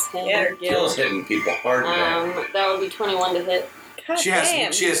 That's his Get head. her, Gil's hitting people hard today. That would be 21 to hit. God She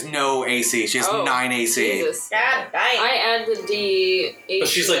damn. has no AC. She has Oh, 9 AC. Jesus. God damn. I add the D8. But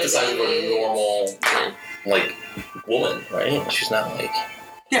she's like the size of a normal, Yeah. like, woman, right? She's not like...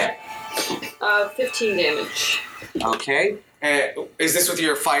 Yeah. 15 damage. Okay. Is this with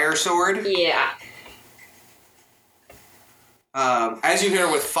your fire sword? Yeah. As you hit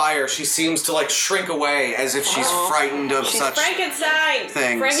her with fire, she seems to like shrink away as if she's Aw. frightened of She's such Frankenstein.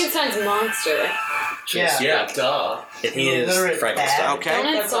 things. Frankenstein's monster. Yeah, duh. And he is Literate Frankenstein. bad. Okay.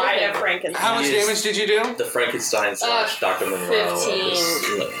 Don't The insult bride him. of Frankenstein. How much He is- damage did you do? The Frankenstein / Dr. Monroe of 15.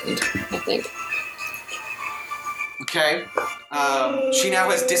 this land. I think. Okay. She now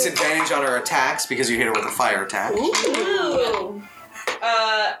has disadvantage on her attacks because you hit her with a fire attack. Ooh.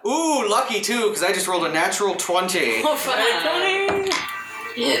 Ooh, lucky too, because I just rolled a natural 20. Oh, fuck.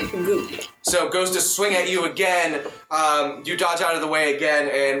 Good. So it goes to swing at you again. You dodge out of the way again,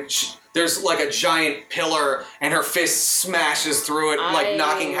 and there's like a giant pillar, and her fist smashes through it, like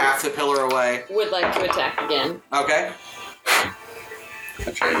knocking half the pillar away. Would like to attack again. Okay.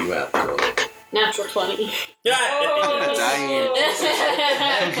 I'll try you out, girl. Natural 20. Yeah. Dying.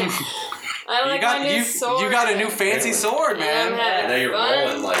 I like my new sword. You got a new fancy sword, man. I'm having And now you're fun.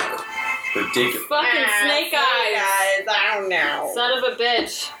 rolling like ridiculous. Fucking snake eyes. I don't know. Son of a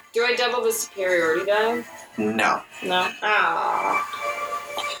bitch. Do I double the superiority die? No. No.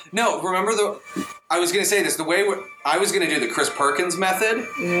 No, remember I was going to say this, the way I was going to do the Chris Perkins method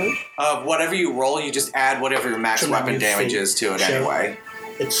of whatever you roll, you just add whatever your max To weapon your damage feet. is to it Sure. anyway.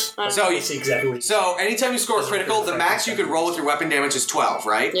 It's So it's exactly what you So anytime you score a critical, the max you could roll with your weapon damage is 12,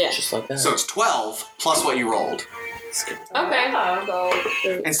 right? Yeah. Just like that. So it's 12 plus what you rolled. Okay.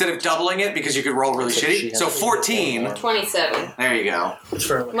 So Instead of doubling it because you could roll really So she shitty. has So to do 14. 27. There you go. it's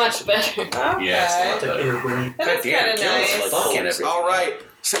for like, Much better. Okay. Yes. like inner brain. That's Damn, kind of Gil's nice. fucking everything. All right.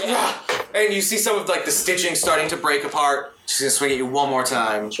 So, and you see some of like the stitching starting to break apart. She's gonna swing at you one more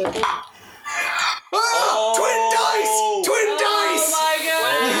time. Sure thing. Ah! Twin dice! Oh my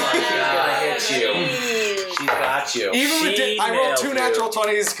god! Oh my God, hit you. Jeez. She got you. Even with She I rolled nailed 2 you. natural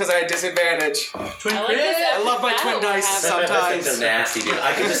 20s because I had disadvantage. Twin I like crit? this I love my epic twin battle we're dice having. sometimes. Those things are nasty, dude.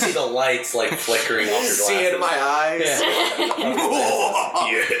 I can just see the lights like flickering off your glasses. See it in my eyes. Yes.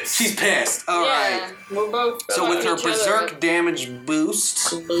 She's pissed. All right. Yeah, we're both. So with her fucking each berserk other. damage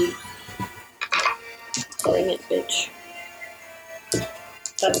boost, Bring it, bitch.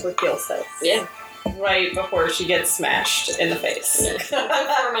 That's what Gil says. Yeah. Right before she gets smashed in the face.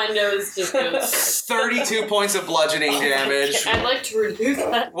 Before my nose just goes. 32 points of bludgeoning damage. I'd like to reduce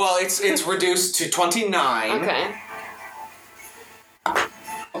that. Well, it's reduced to 29. Okay. I'm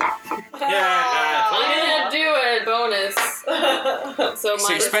gonna do a bonus. So So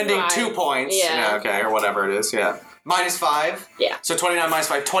you're spending 2 points. Yeah. Okay, or whatever it is. Yeah. Minus 5. Yeah. So 29 minus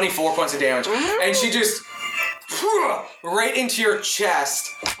 5, 24 points of damage. And she just right into your chest,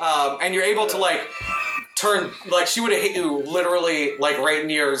 and you're able to like turn, like she would have hit you literally like right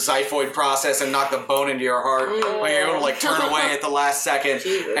into your xiphoid process and knock the bone into your heart. But you're able to like turn away at the last second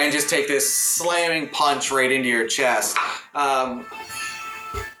and just take this slamming punch right into your chest.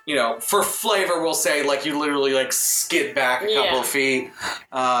 You know, for flavor, we'll say like you literally like skid back a couple of feet.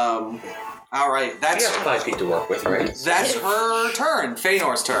 All right, I got 5 feet to work with, right? that's her turn.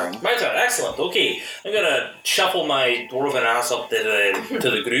 Feanor's turn. My turn. Excellent. Okay, I'm gonna shuffle my dwarven ass up to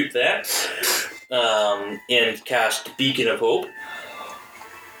the group there, and cast Beacon of Hope,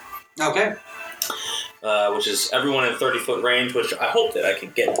 Okay. which is everyone in 30-foot range. Which I hope that I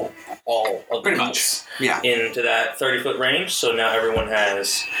can get all of Pretty each much. Yeah. into that 30-foot range. So now everyone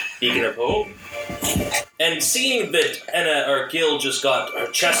has Beacon of Hope. And seeing that Anna or Gil just got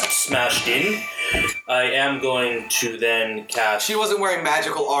her chest smashed in, I am going to then cast. She wasn't wearing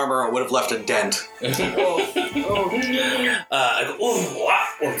magical armor, it would have left a dent. I go, ooh,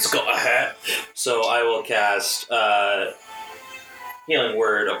 that one's got a hat. So I will cast Healing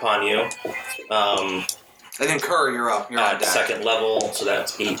Word upon you. And then Kerr, you're up. You're on At deck. second level, so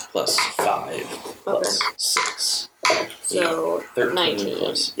that's 8 plus 5 plus 6. So 13 19.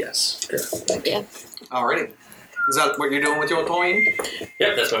 plus, yes. Yeah. Alrighty. Is that what you're doing with your coin?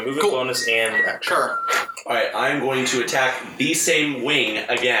 Yep, that's my movement Cool. bonus and action. Kerr. Alright, I'm going to attack the same wing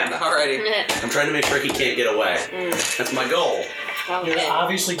again. Alrighty. I'm trying to make sure he can't get away. That's my goal. You're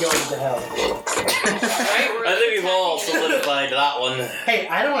obviously going to hell. I think we've all solidified that one. Hey,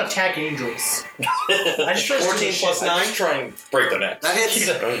 I don't attack angels. I just try to 14 plus 9? I'm just trying to break the neck. That hits.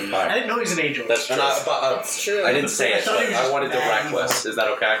 I didn't know he's an angel. That's true. And That's true. I didn't say it, I thought but he was I just wanted the bad. reckless. Is that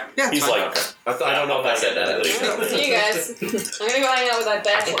okay? Yeah, it's He's fine. like, I don't know if I said that. See you guys. I'm gonna go hang out with that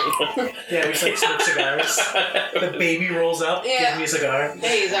bad Yeah, we just like smoke cigars. The baby rolls up, gives me a cigar.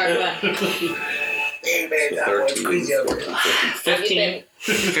 Hey, he's our fun. Hey, babe, that one's crazy over there. 15.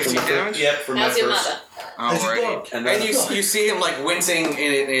 15 damage? Yep, for my How's your first. mother? Alrighty. And And you see him like wincing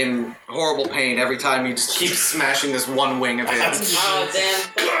in horrible pain every time you just keep smashing this one wing of his. Oh, damn.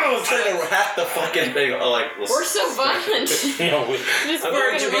 I'm trying to hack the fucking thing. We're so violent. Just You know, I'm going to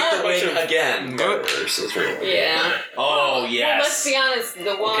working make the up. wing again. murderers is real. Yeah. Oh, Well, let's yes. be honest.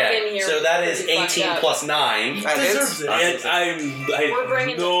 The walk in Okay, here. so that is pretty fucked 18 up. plus 9. That hits. Deserves it. And I We're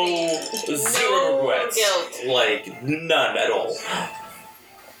bringing have no the zero no regrets. guilt. Like, none at all.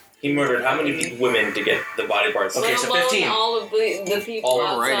 He murdered how many women to get the body parts? Okay, Let so alone 15. all of the people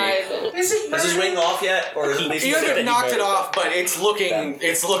Alrighty. outside. Is his wing off yet? Or is it at least You said that haven't he knocked it murdered off, but it's looking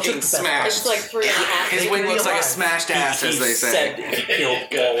smashed. It's like 3.5. His wing looks like a smashed ass, as they said say. he killed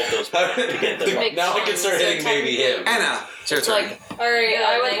all of those people to get the Makes Now I can sense. start So hitting maybe him. Anna, it's your It's turn. like Alright, Yeah,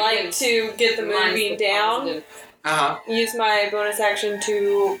 I would like negative. to get the minus moving the down. positive. Use my bonus action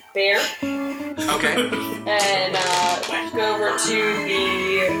to bear Okay. and go over to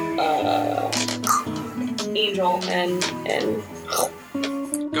the angel and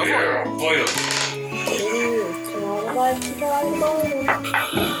Go for it.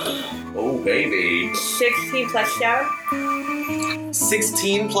 Oh, baby. 16 plus 7.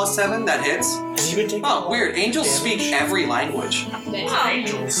 16 plus 7, that hits. Has he been taking Oh, weird. Angels speak every language. Wow,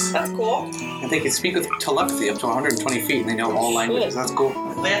 angels? that's cool. And they can speak with telepathy up to 120 feet, and they know all languages. That's cool.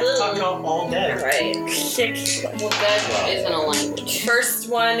 They have to talk about all day. Alright, 6. Well, that isn't a language. First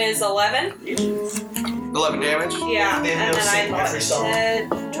one is 11. 11 damage. Yeah, They and know then sing I'd every like song.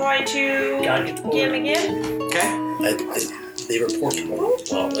 to try to Gotta get the get him word. again. Okay. They report you. Well,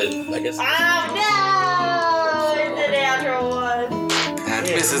 I guess. Oh no! It's a natural one. That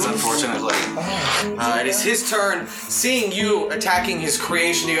misses, unfortunately. It is his turn. Seeing you attacking his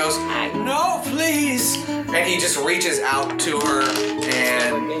creation, he goes, "No, please!" And he just reaches out to her,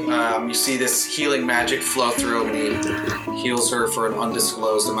 and you see this healing magic flow through him, and he heals her for an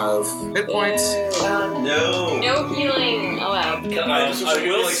undisclosed amount of hit points. No. No healing allowed. I will say,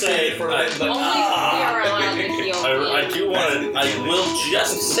 Only we are allowed to heal. I do want to. I will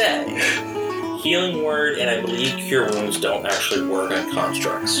just say, healing word and I believe cure wounds don't actually work on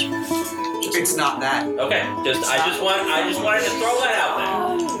constructs. It's not that. Okay, I just wanted to throw that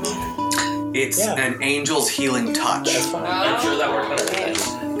out there. It's an angel's healing touch. That's fine. I'm sure that works on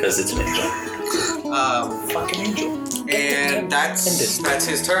everything because it's an angel. Fucking angel. And that's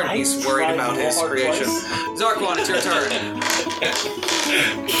his turn. He's worried about his creation. Zarquan, it's your turn.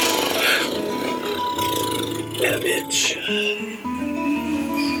 Yeah, bitch.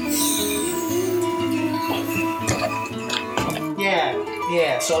 Yeah,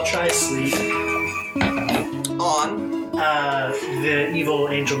 Yeah, so I'll try sleep. On. The evil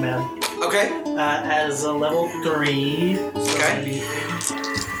angel man. Okay. As a level 3. Okay.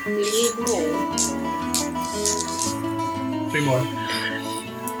 3 more.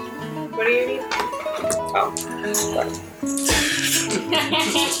 What do you need? Oh.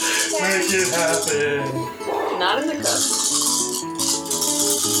 Make it happen. Not in the cup.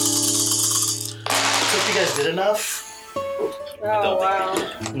 So if you guys did enough? Oh, wow.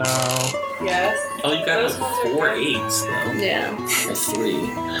 No. Yes. Oh, you got Those ones are 4 good. 8s though. Yeah. Or 3.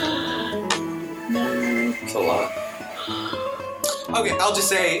 That's a lot. Okay, I'll just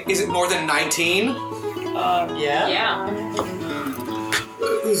say, is it more than 19? Yeah? Yeah.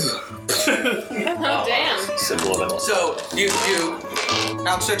 Oh, damn. Subliminal. So you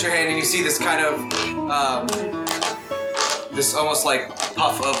outstretch your hand and you see this kind of this almost like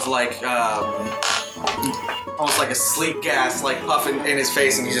puff of like almost like a sleep gas like puff in his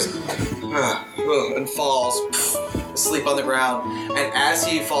face, and he just and falls asleep on the ground. And as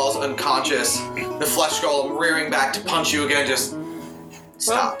he falls unconscious, the flesh golem rearing back to punch you again just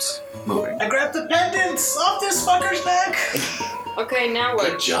stops moving. I grabbed the pendants off this fucker's neck! Okay, now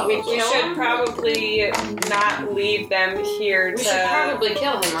what? Good job. We We kill should him? probably not leave them here We to. should probably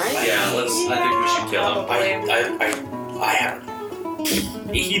kill him, right? Yeah, I think we should kill him. I have.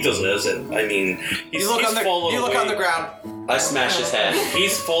 He doesn't. I mean, he's You look on the ground. I smash his head.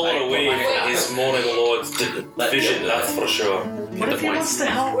 He's fallen away from his morning lord's vision, that's for sure. What if he wants to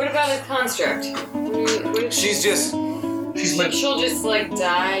help? What about his construct? What if She's just She's like, she'll just like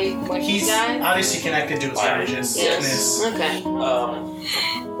die when he he's dies? obviously connected to his vision sickness. Okay.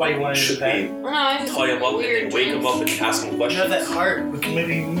 Why you wanted to do Should that? we Oh, no, I just tie him up weird and wake him up and ask him You questions? have that heart. We can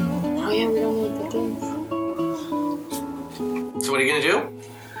maybe. Oh yeah, we don't need the things. So what are you gonna do?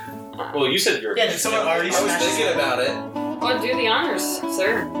 Well, you said you're. Yeah, did someone already I was smash his thinking head? about it. Well, do the honors,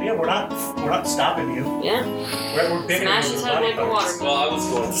 sir. Yeah, we're not stopping you. Yeah. We're bigger Smash than his the head, body make a parts. water. Well, I was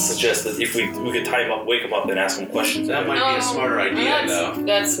going to suggest that if we could tie him up, wake him up, and ask him questions. That might be a smarter idea, though.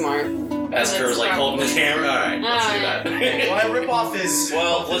 That's smart. Asker's like holding his hammer. All right, let's do that. Well, I rip off his.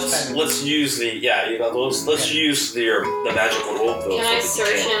 Well, off his pendant. let's use the let's use the magical rope though. Can I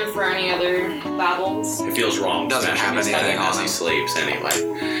search him for any other babbles? It feels wrong. Doesn't smashing have his head anything as on he him. sleeps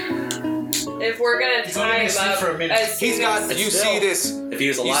anyway. If we're gonna He's only tie gonna him sleep up, for a minute. as He's soon got. as- You Still. see this. If he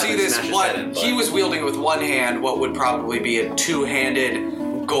was You alive, see I'd this. smash his What head in. he was wielding with one hand, what would probably be a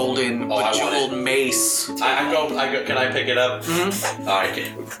two-handed golden Oh, I want bejeweled it. mace. I go. Can I pick it up? Mhm. All right.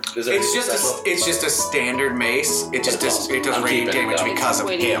 Okay. Is there It's just a standard mace. It just does I'm radiant keeping it, damage though. because of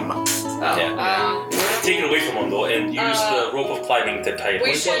him. Oh. Take it away from him though, and use the rope of climbing to tie it. We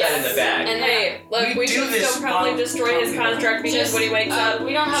We should put that in the bag. And hey, look, We we do should this still probably while destroy his talking construct because Just, when he wakes up,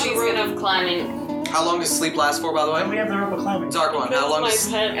 we don't have she's a rope gonna- of climbing. How long does sleep last for, by the And we way? have the rope of climbing. Zarquan, how long does...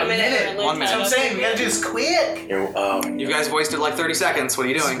 My pet, A minute. 1 That's what I'm minute. saying. We gotta do this quick. You guys wasted like 30 seconds. What are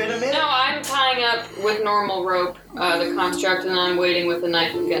you It's doing? been a minute. No, I'm tying up with normal rope the construct, and I'm waiting with the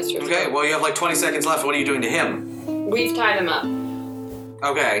knife against her. Okay, well you have like 20 seconds left. What are you doing to him? We've tied him up.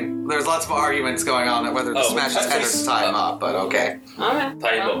 Okay, there's lots of arguments going on whether to Oh, smash his head or to tie him up, but okay. Okay.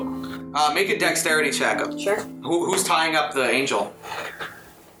 Tie him up. Make a dexterity check. Sure. Who's tying up the angel?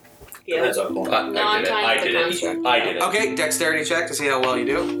 Heads up. No, I'm tying the construct. I did it. Okay, dexterity check to see how well you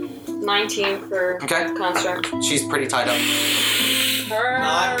do. 19 for Okay. construct. She's pretty tied up.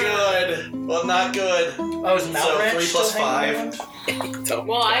 Not good. Well, not good. Oh, is Mount So Ranch 3 still plus hanging 5. around?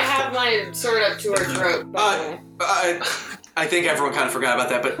 Well, I have my sword up to her throat. By the way. I think everyone kind of forgot about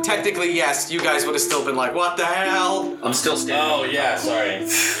that, but technically, yes, you guys would have still been like, what the hell? I'm still standing. Oh yeah, sorry.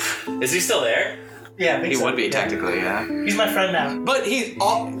 Is he still there? Yeah, I think He so. would be, Yeah. technically, yeah. He's my friend now. But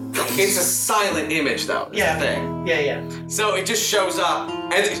it's a silent image, though. is Yeah. the thing. Yeah. So it just shows up,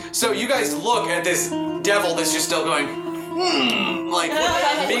 and so you guys look at this devil that's just still going, like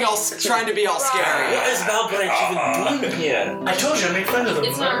being all trying to be all scary. What is Valbranch even doing here? I told you I made friends with him.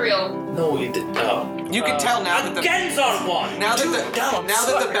 It's not real. No, you did not. You can tell now that the Again, Zarquan! now that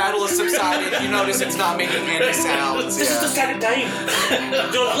the battle has subsided, you notice it's not making any sounds. This is the second time.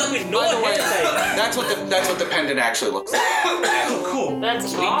 Don't let me know By the way, anything. that's what the pendant actually looks like. Oh, cool.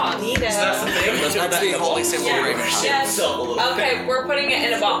 That's odd. That's the thing. That's the holy symbol Yeah. raven. Yes. Okay, we're putting it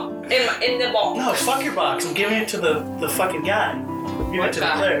in a ball. In the ball. No, fuck your box. I'm giving it to the fucking guy. Give it to the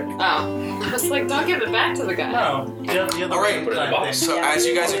guy? cleric. Oh. I was like, don't give it back to the guy. No. The other All right, put it in the box. So as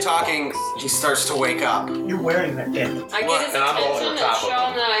you guys are talking, he starts to wake up. You're wearing that damn. I What? get his And I'm over attention and top of show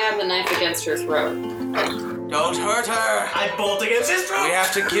him that I have the knife against her throat. Don't hurt her. I bolt against his throat. We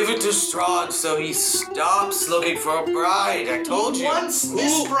have to give it to Strahd so he stops looking for a bride. I told you. Once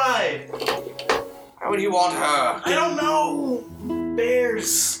this bride. Why would he want her? I don't know.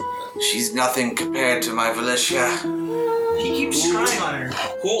 bears. She's nothing compared to my Valicia. He keeps trying on her.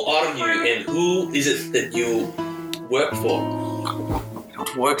 Who are you and who is it that you work for? I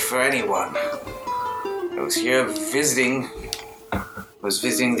don't work for anyone. I was here visiting. I was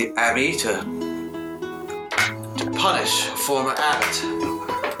visiting the abbey to punish a former abbot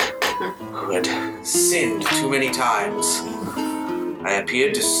who had sinned too many times. I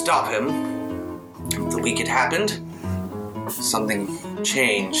appeared to stop him. The week it happened, something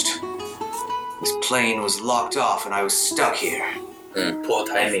changed. This plane was locked off and I was stuck here. Poor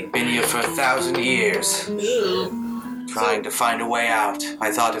timing. Been here for 1,000 years. Trying to find a way out.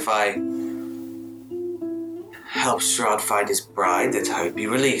 I thought if I helped Strahd find his bride that I would be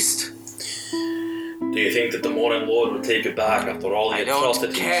released. Do you think that the Morning Lord would take it back after all the I don't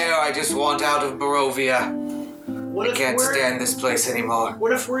atrocities? care, I just want out of Barovia. What I if can't we're stand this place anymore.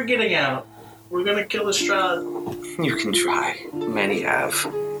 What if we're getting out? We're gonna kill Strahd. You can try. Many have.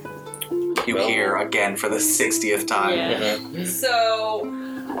 You hear again for the 60th time. Yeah. So,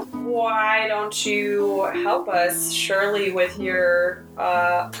 why don't you help us, surely, with your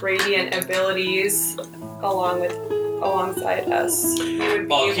radiant abilities, alongside us? You would be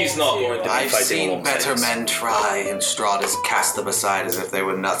Well, able he's not going to be I've fighting seen alongside better us. men try, and Strahd has cast them aside as if they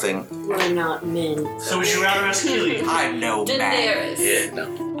were nothing. We're not men. So would you rather us kill you? I'm no man. Daenerys. Yeah, no.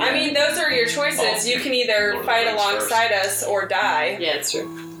 I mean, those are your choices. You can either fight alongside us or die. Yeah, it's true.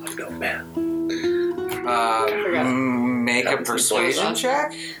 No, man. Make a persuasion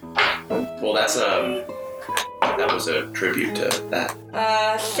check? Well, that's that was a tribute to that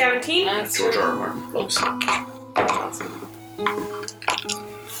 17? That's George true. R. R. Martin books.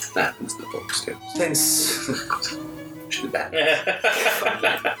 That was the books too. Thanks. Should have bad.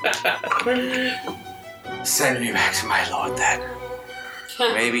 Send me back to my lord then.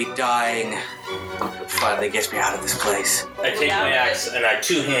 Maybe dying finally gets me out of this place. I take my axe and I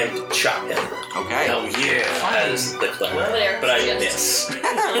two-hand chop him. Okay. Oh yeah, as the clip. But I miss.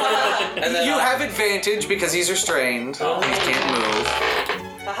 And then You have advantage because he's restrained. He can't move.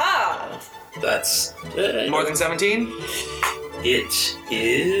 Aha! That's More than 17? It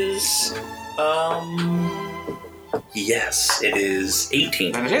is. Yes, it is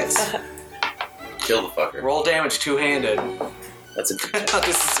 18. Then it hits. Kill the fucker. Roll damage two-handed. That's a.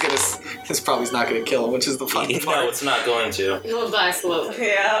 This probably is not gonna kill him, which is the funny No, part. it's not going to. He'll die slowly.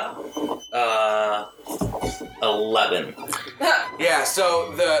 Yeah. 11. Yeah,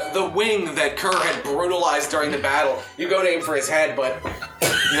 so the wing that Kerr had brutalized during the battle, you go to aim for his head, but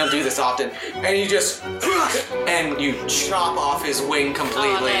you don't do this often, and you just and you chop off his wing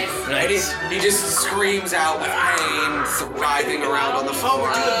completely. Oh, nice. And he just screams out with pain, writhing around on the floor.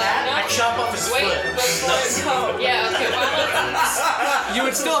 I chop off his Wait, foot. before yeah, okay, You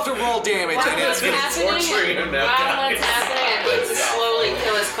would still have to roll damage, while and that's it's gonna happening, him now, while that's happening, I'd like to slowly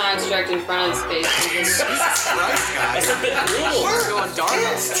kill his construct in front of his face. Jesus Christ, guys. That's a bit brutal. We're going dark. In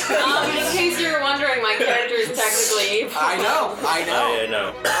case you were wondering, my character is technically evil. I know. I know.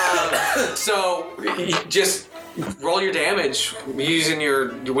 So you just roll your damage using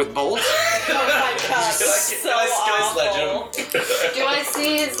your with bolt. Oh my god, Can I sledge him? Do I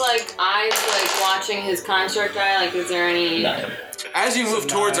see his eyes watching his construct eye? Is there any? No. As you move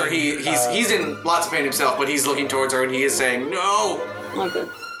towards her, he's in lots of pain himself, but he's looking towards her and he is saying no. Okay.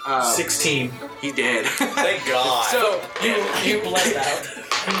 16. He did. Thank God. So you Bled out.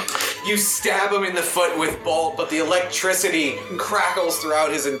 you stab him in the foot with bolt, but the electricity crackles throughout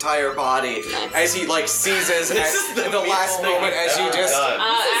his entire body as he seizes at the last moment as you just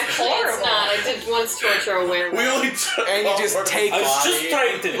Actually, it's not. I did once torture a werewolf. we only and you just take I was just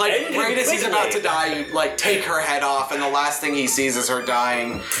trying to. right as he's about to die, you take her head off, and the last thing he sees is her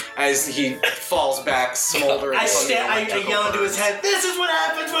dying as he falls back, smoldering. I yell into his head, "This is what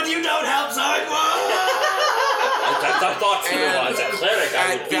happens when you don't help someone!" I thought as a cleric, I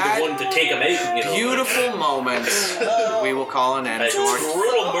would be the one to take him out. Beautiful moment. We will call an end A to it.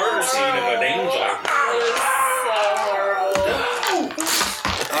 brutal murder scene of an angel.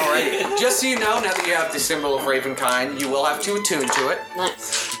 Alright, just so you know, now that you have the symbol of Ravenkind, you will have to attune to it.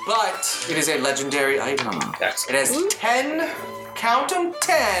 Nice. But it is a legendary item. Excellent. It has 10, count them,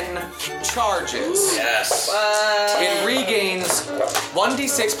 10 charges. Yes. It regains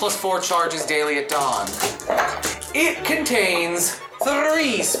 1d6 plus 4 charges daily at dawn. It contains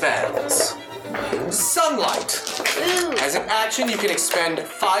 3 spells. Sunlight. As an action, you can expend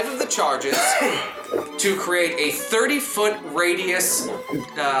 5 of the charges to create a 30-foot radius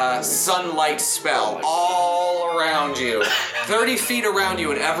sunlight spell all around you. 30 feet around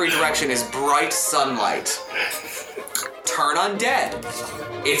you in every direction is bright sunlight. turn undead.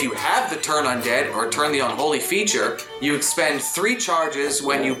 If you have the turn undead or turn the unholy feature, you expend 3 charges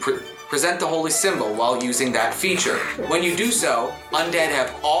when you present the holy symbol while using that feature. When you do so, undead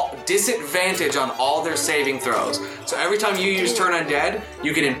have all disadvantage on all their saving throws. So every time you use turn undead,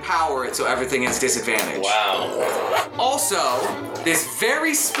 you can empower it so everything is disadvantage. Wow. Also, this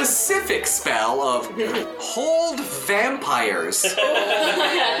very specific spell of hold vampires.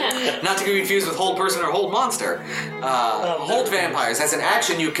 Not to be confused with hold person or hold monster. Hold vampires. As an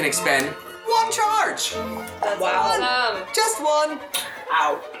action, you can expend 1 charge. Wow. Just 1.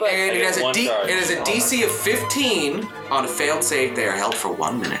 Ow. But And it has a DC of 15. On a failed save, they are held for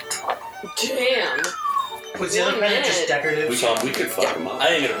 1 minute. Damn. Was the other pendant just decorative? We could fuck him up. I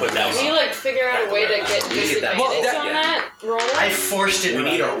ain't gonna put that Can you one. figure out a way to get disadvantage on that roll? I forced it. We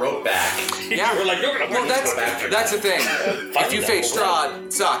need our rope back. Yeah. We're like, you're gonna Well, that's the thing. If you face Strahd,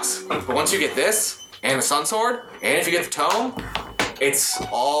 it sucks. But once you get this, and the Sun Sword, and if you get the Tome, it's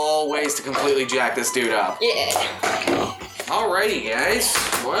all ways to completely jack this dude up. Yeah. Alrighty, guys.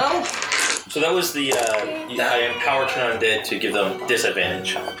 Well, So that was the I empower turn undead to give them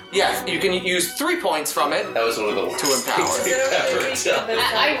disadvantage. yeah, you can use 3 points from it That was one of the to empower.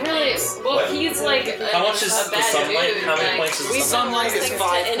 I really. Well, he's like. How much is a the bad sunlight? dude, How many like, points is the we've sunlight? done Sunlight is things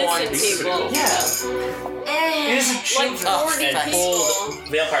 5 to innocent points. people. Yeah. It is a Like children. 40 And people hold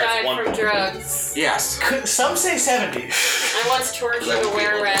vampires died 1 from point. drugs. Yes. Some say 70. I once tortured a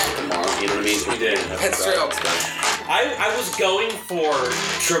were-rat. Tomorrow, you know what I mean? We did. That's true. I was going for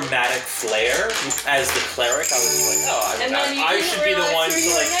dramatic flair as the cleric. I was like, And then you I didn't should be the realize one who to you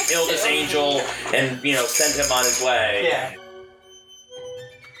were like next kill this to. angel and send him on his way. Yeah.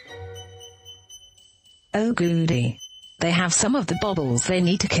 Oh goody. They have some of the baubles they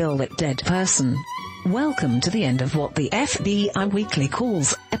need to kill that dead person. Welcome to the end of what the FBI Weekly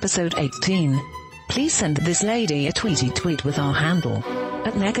calls episode 18. Please send this lady a tweet with our handle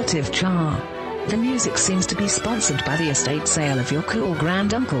 @NegativeChar. The music seems to be sponsored by the estate sale of your cool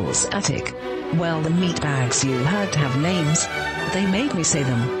granduncle's attic. Well, the meatbags you heard have names. They made me say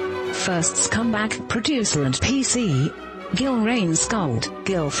them. First's comeback producer and PC. Gil Rain Scald,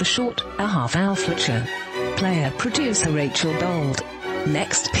 Gil for short, a half-elf witcher. Player producer Rachel Bold.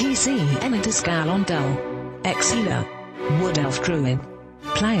 Next PC Enidus Galondel. Ex-healer. Wood Elf Druid.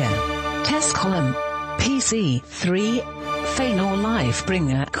 Player. Tess Column. PC 3. Feanor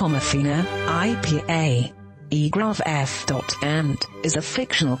Lifebringer, Fina, IPA. Egrav F. And is a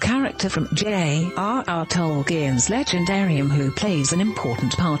fictional character from J.R.R. Tolkien's Legendarium who plays an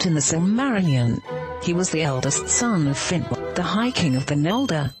important part in the Silmarillion. He was the eldest son of Finwë, the High King of the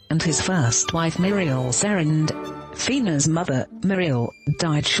Noldor, and his first wife Miriel Serend. Fina's mother, Miriel,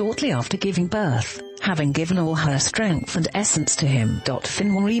 died shortly after giving birth, having given all her strength and essence to him.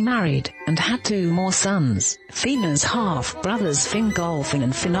 Finwë remarried, and had 2 more sons, Fina's half-brothers Fingolfin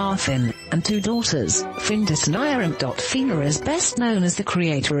and Finarfin, and 2 daughters, Findis and Irem. Fina is best known as the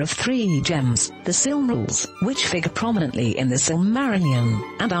creator of 3 gems, the Silmarils, which figure prominently in the Silmarillion,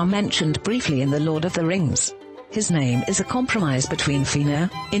 and are mentioned briefly in The Lord of the Rings. His name is a compromise between Fina,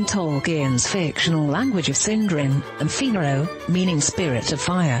 in Tolkien's fictional language of Sindarin, and Finaro, meaning spirit of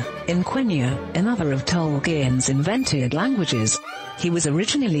fire, in Quenya, another of Tolkien's invented languages. He was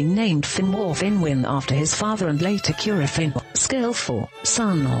originally named Finwë Finwin after his father and later Curufin, skillful,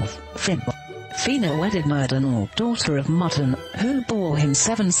 son of Finwë. Fina wedded Myrdanor, daughter of Mutton, who bore him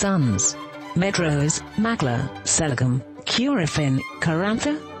 7 sons. Medrose, Magla, Selegum, Curufin,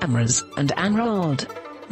 Carantha, Amraz, and Angrod.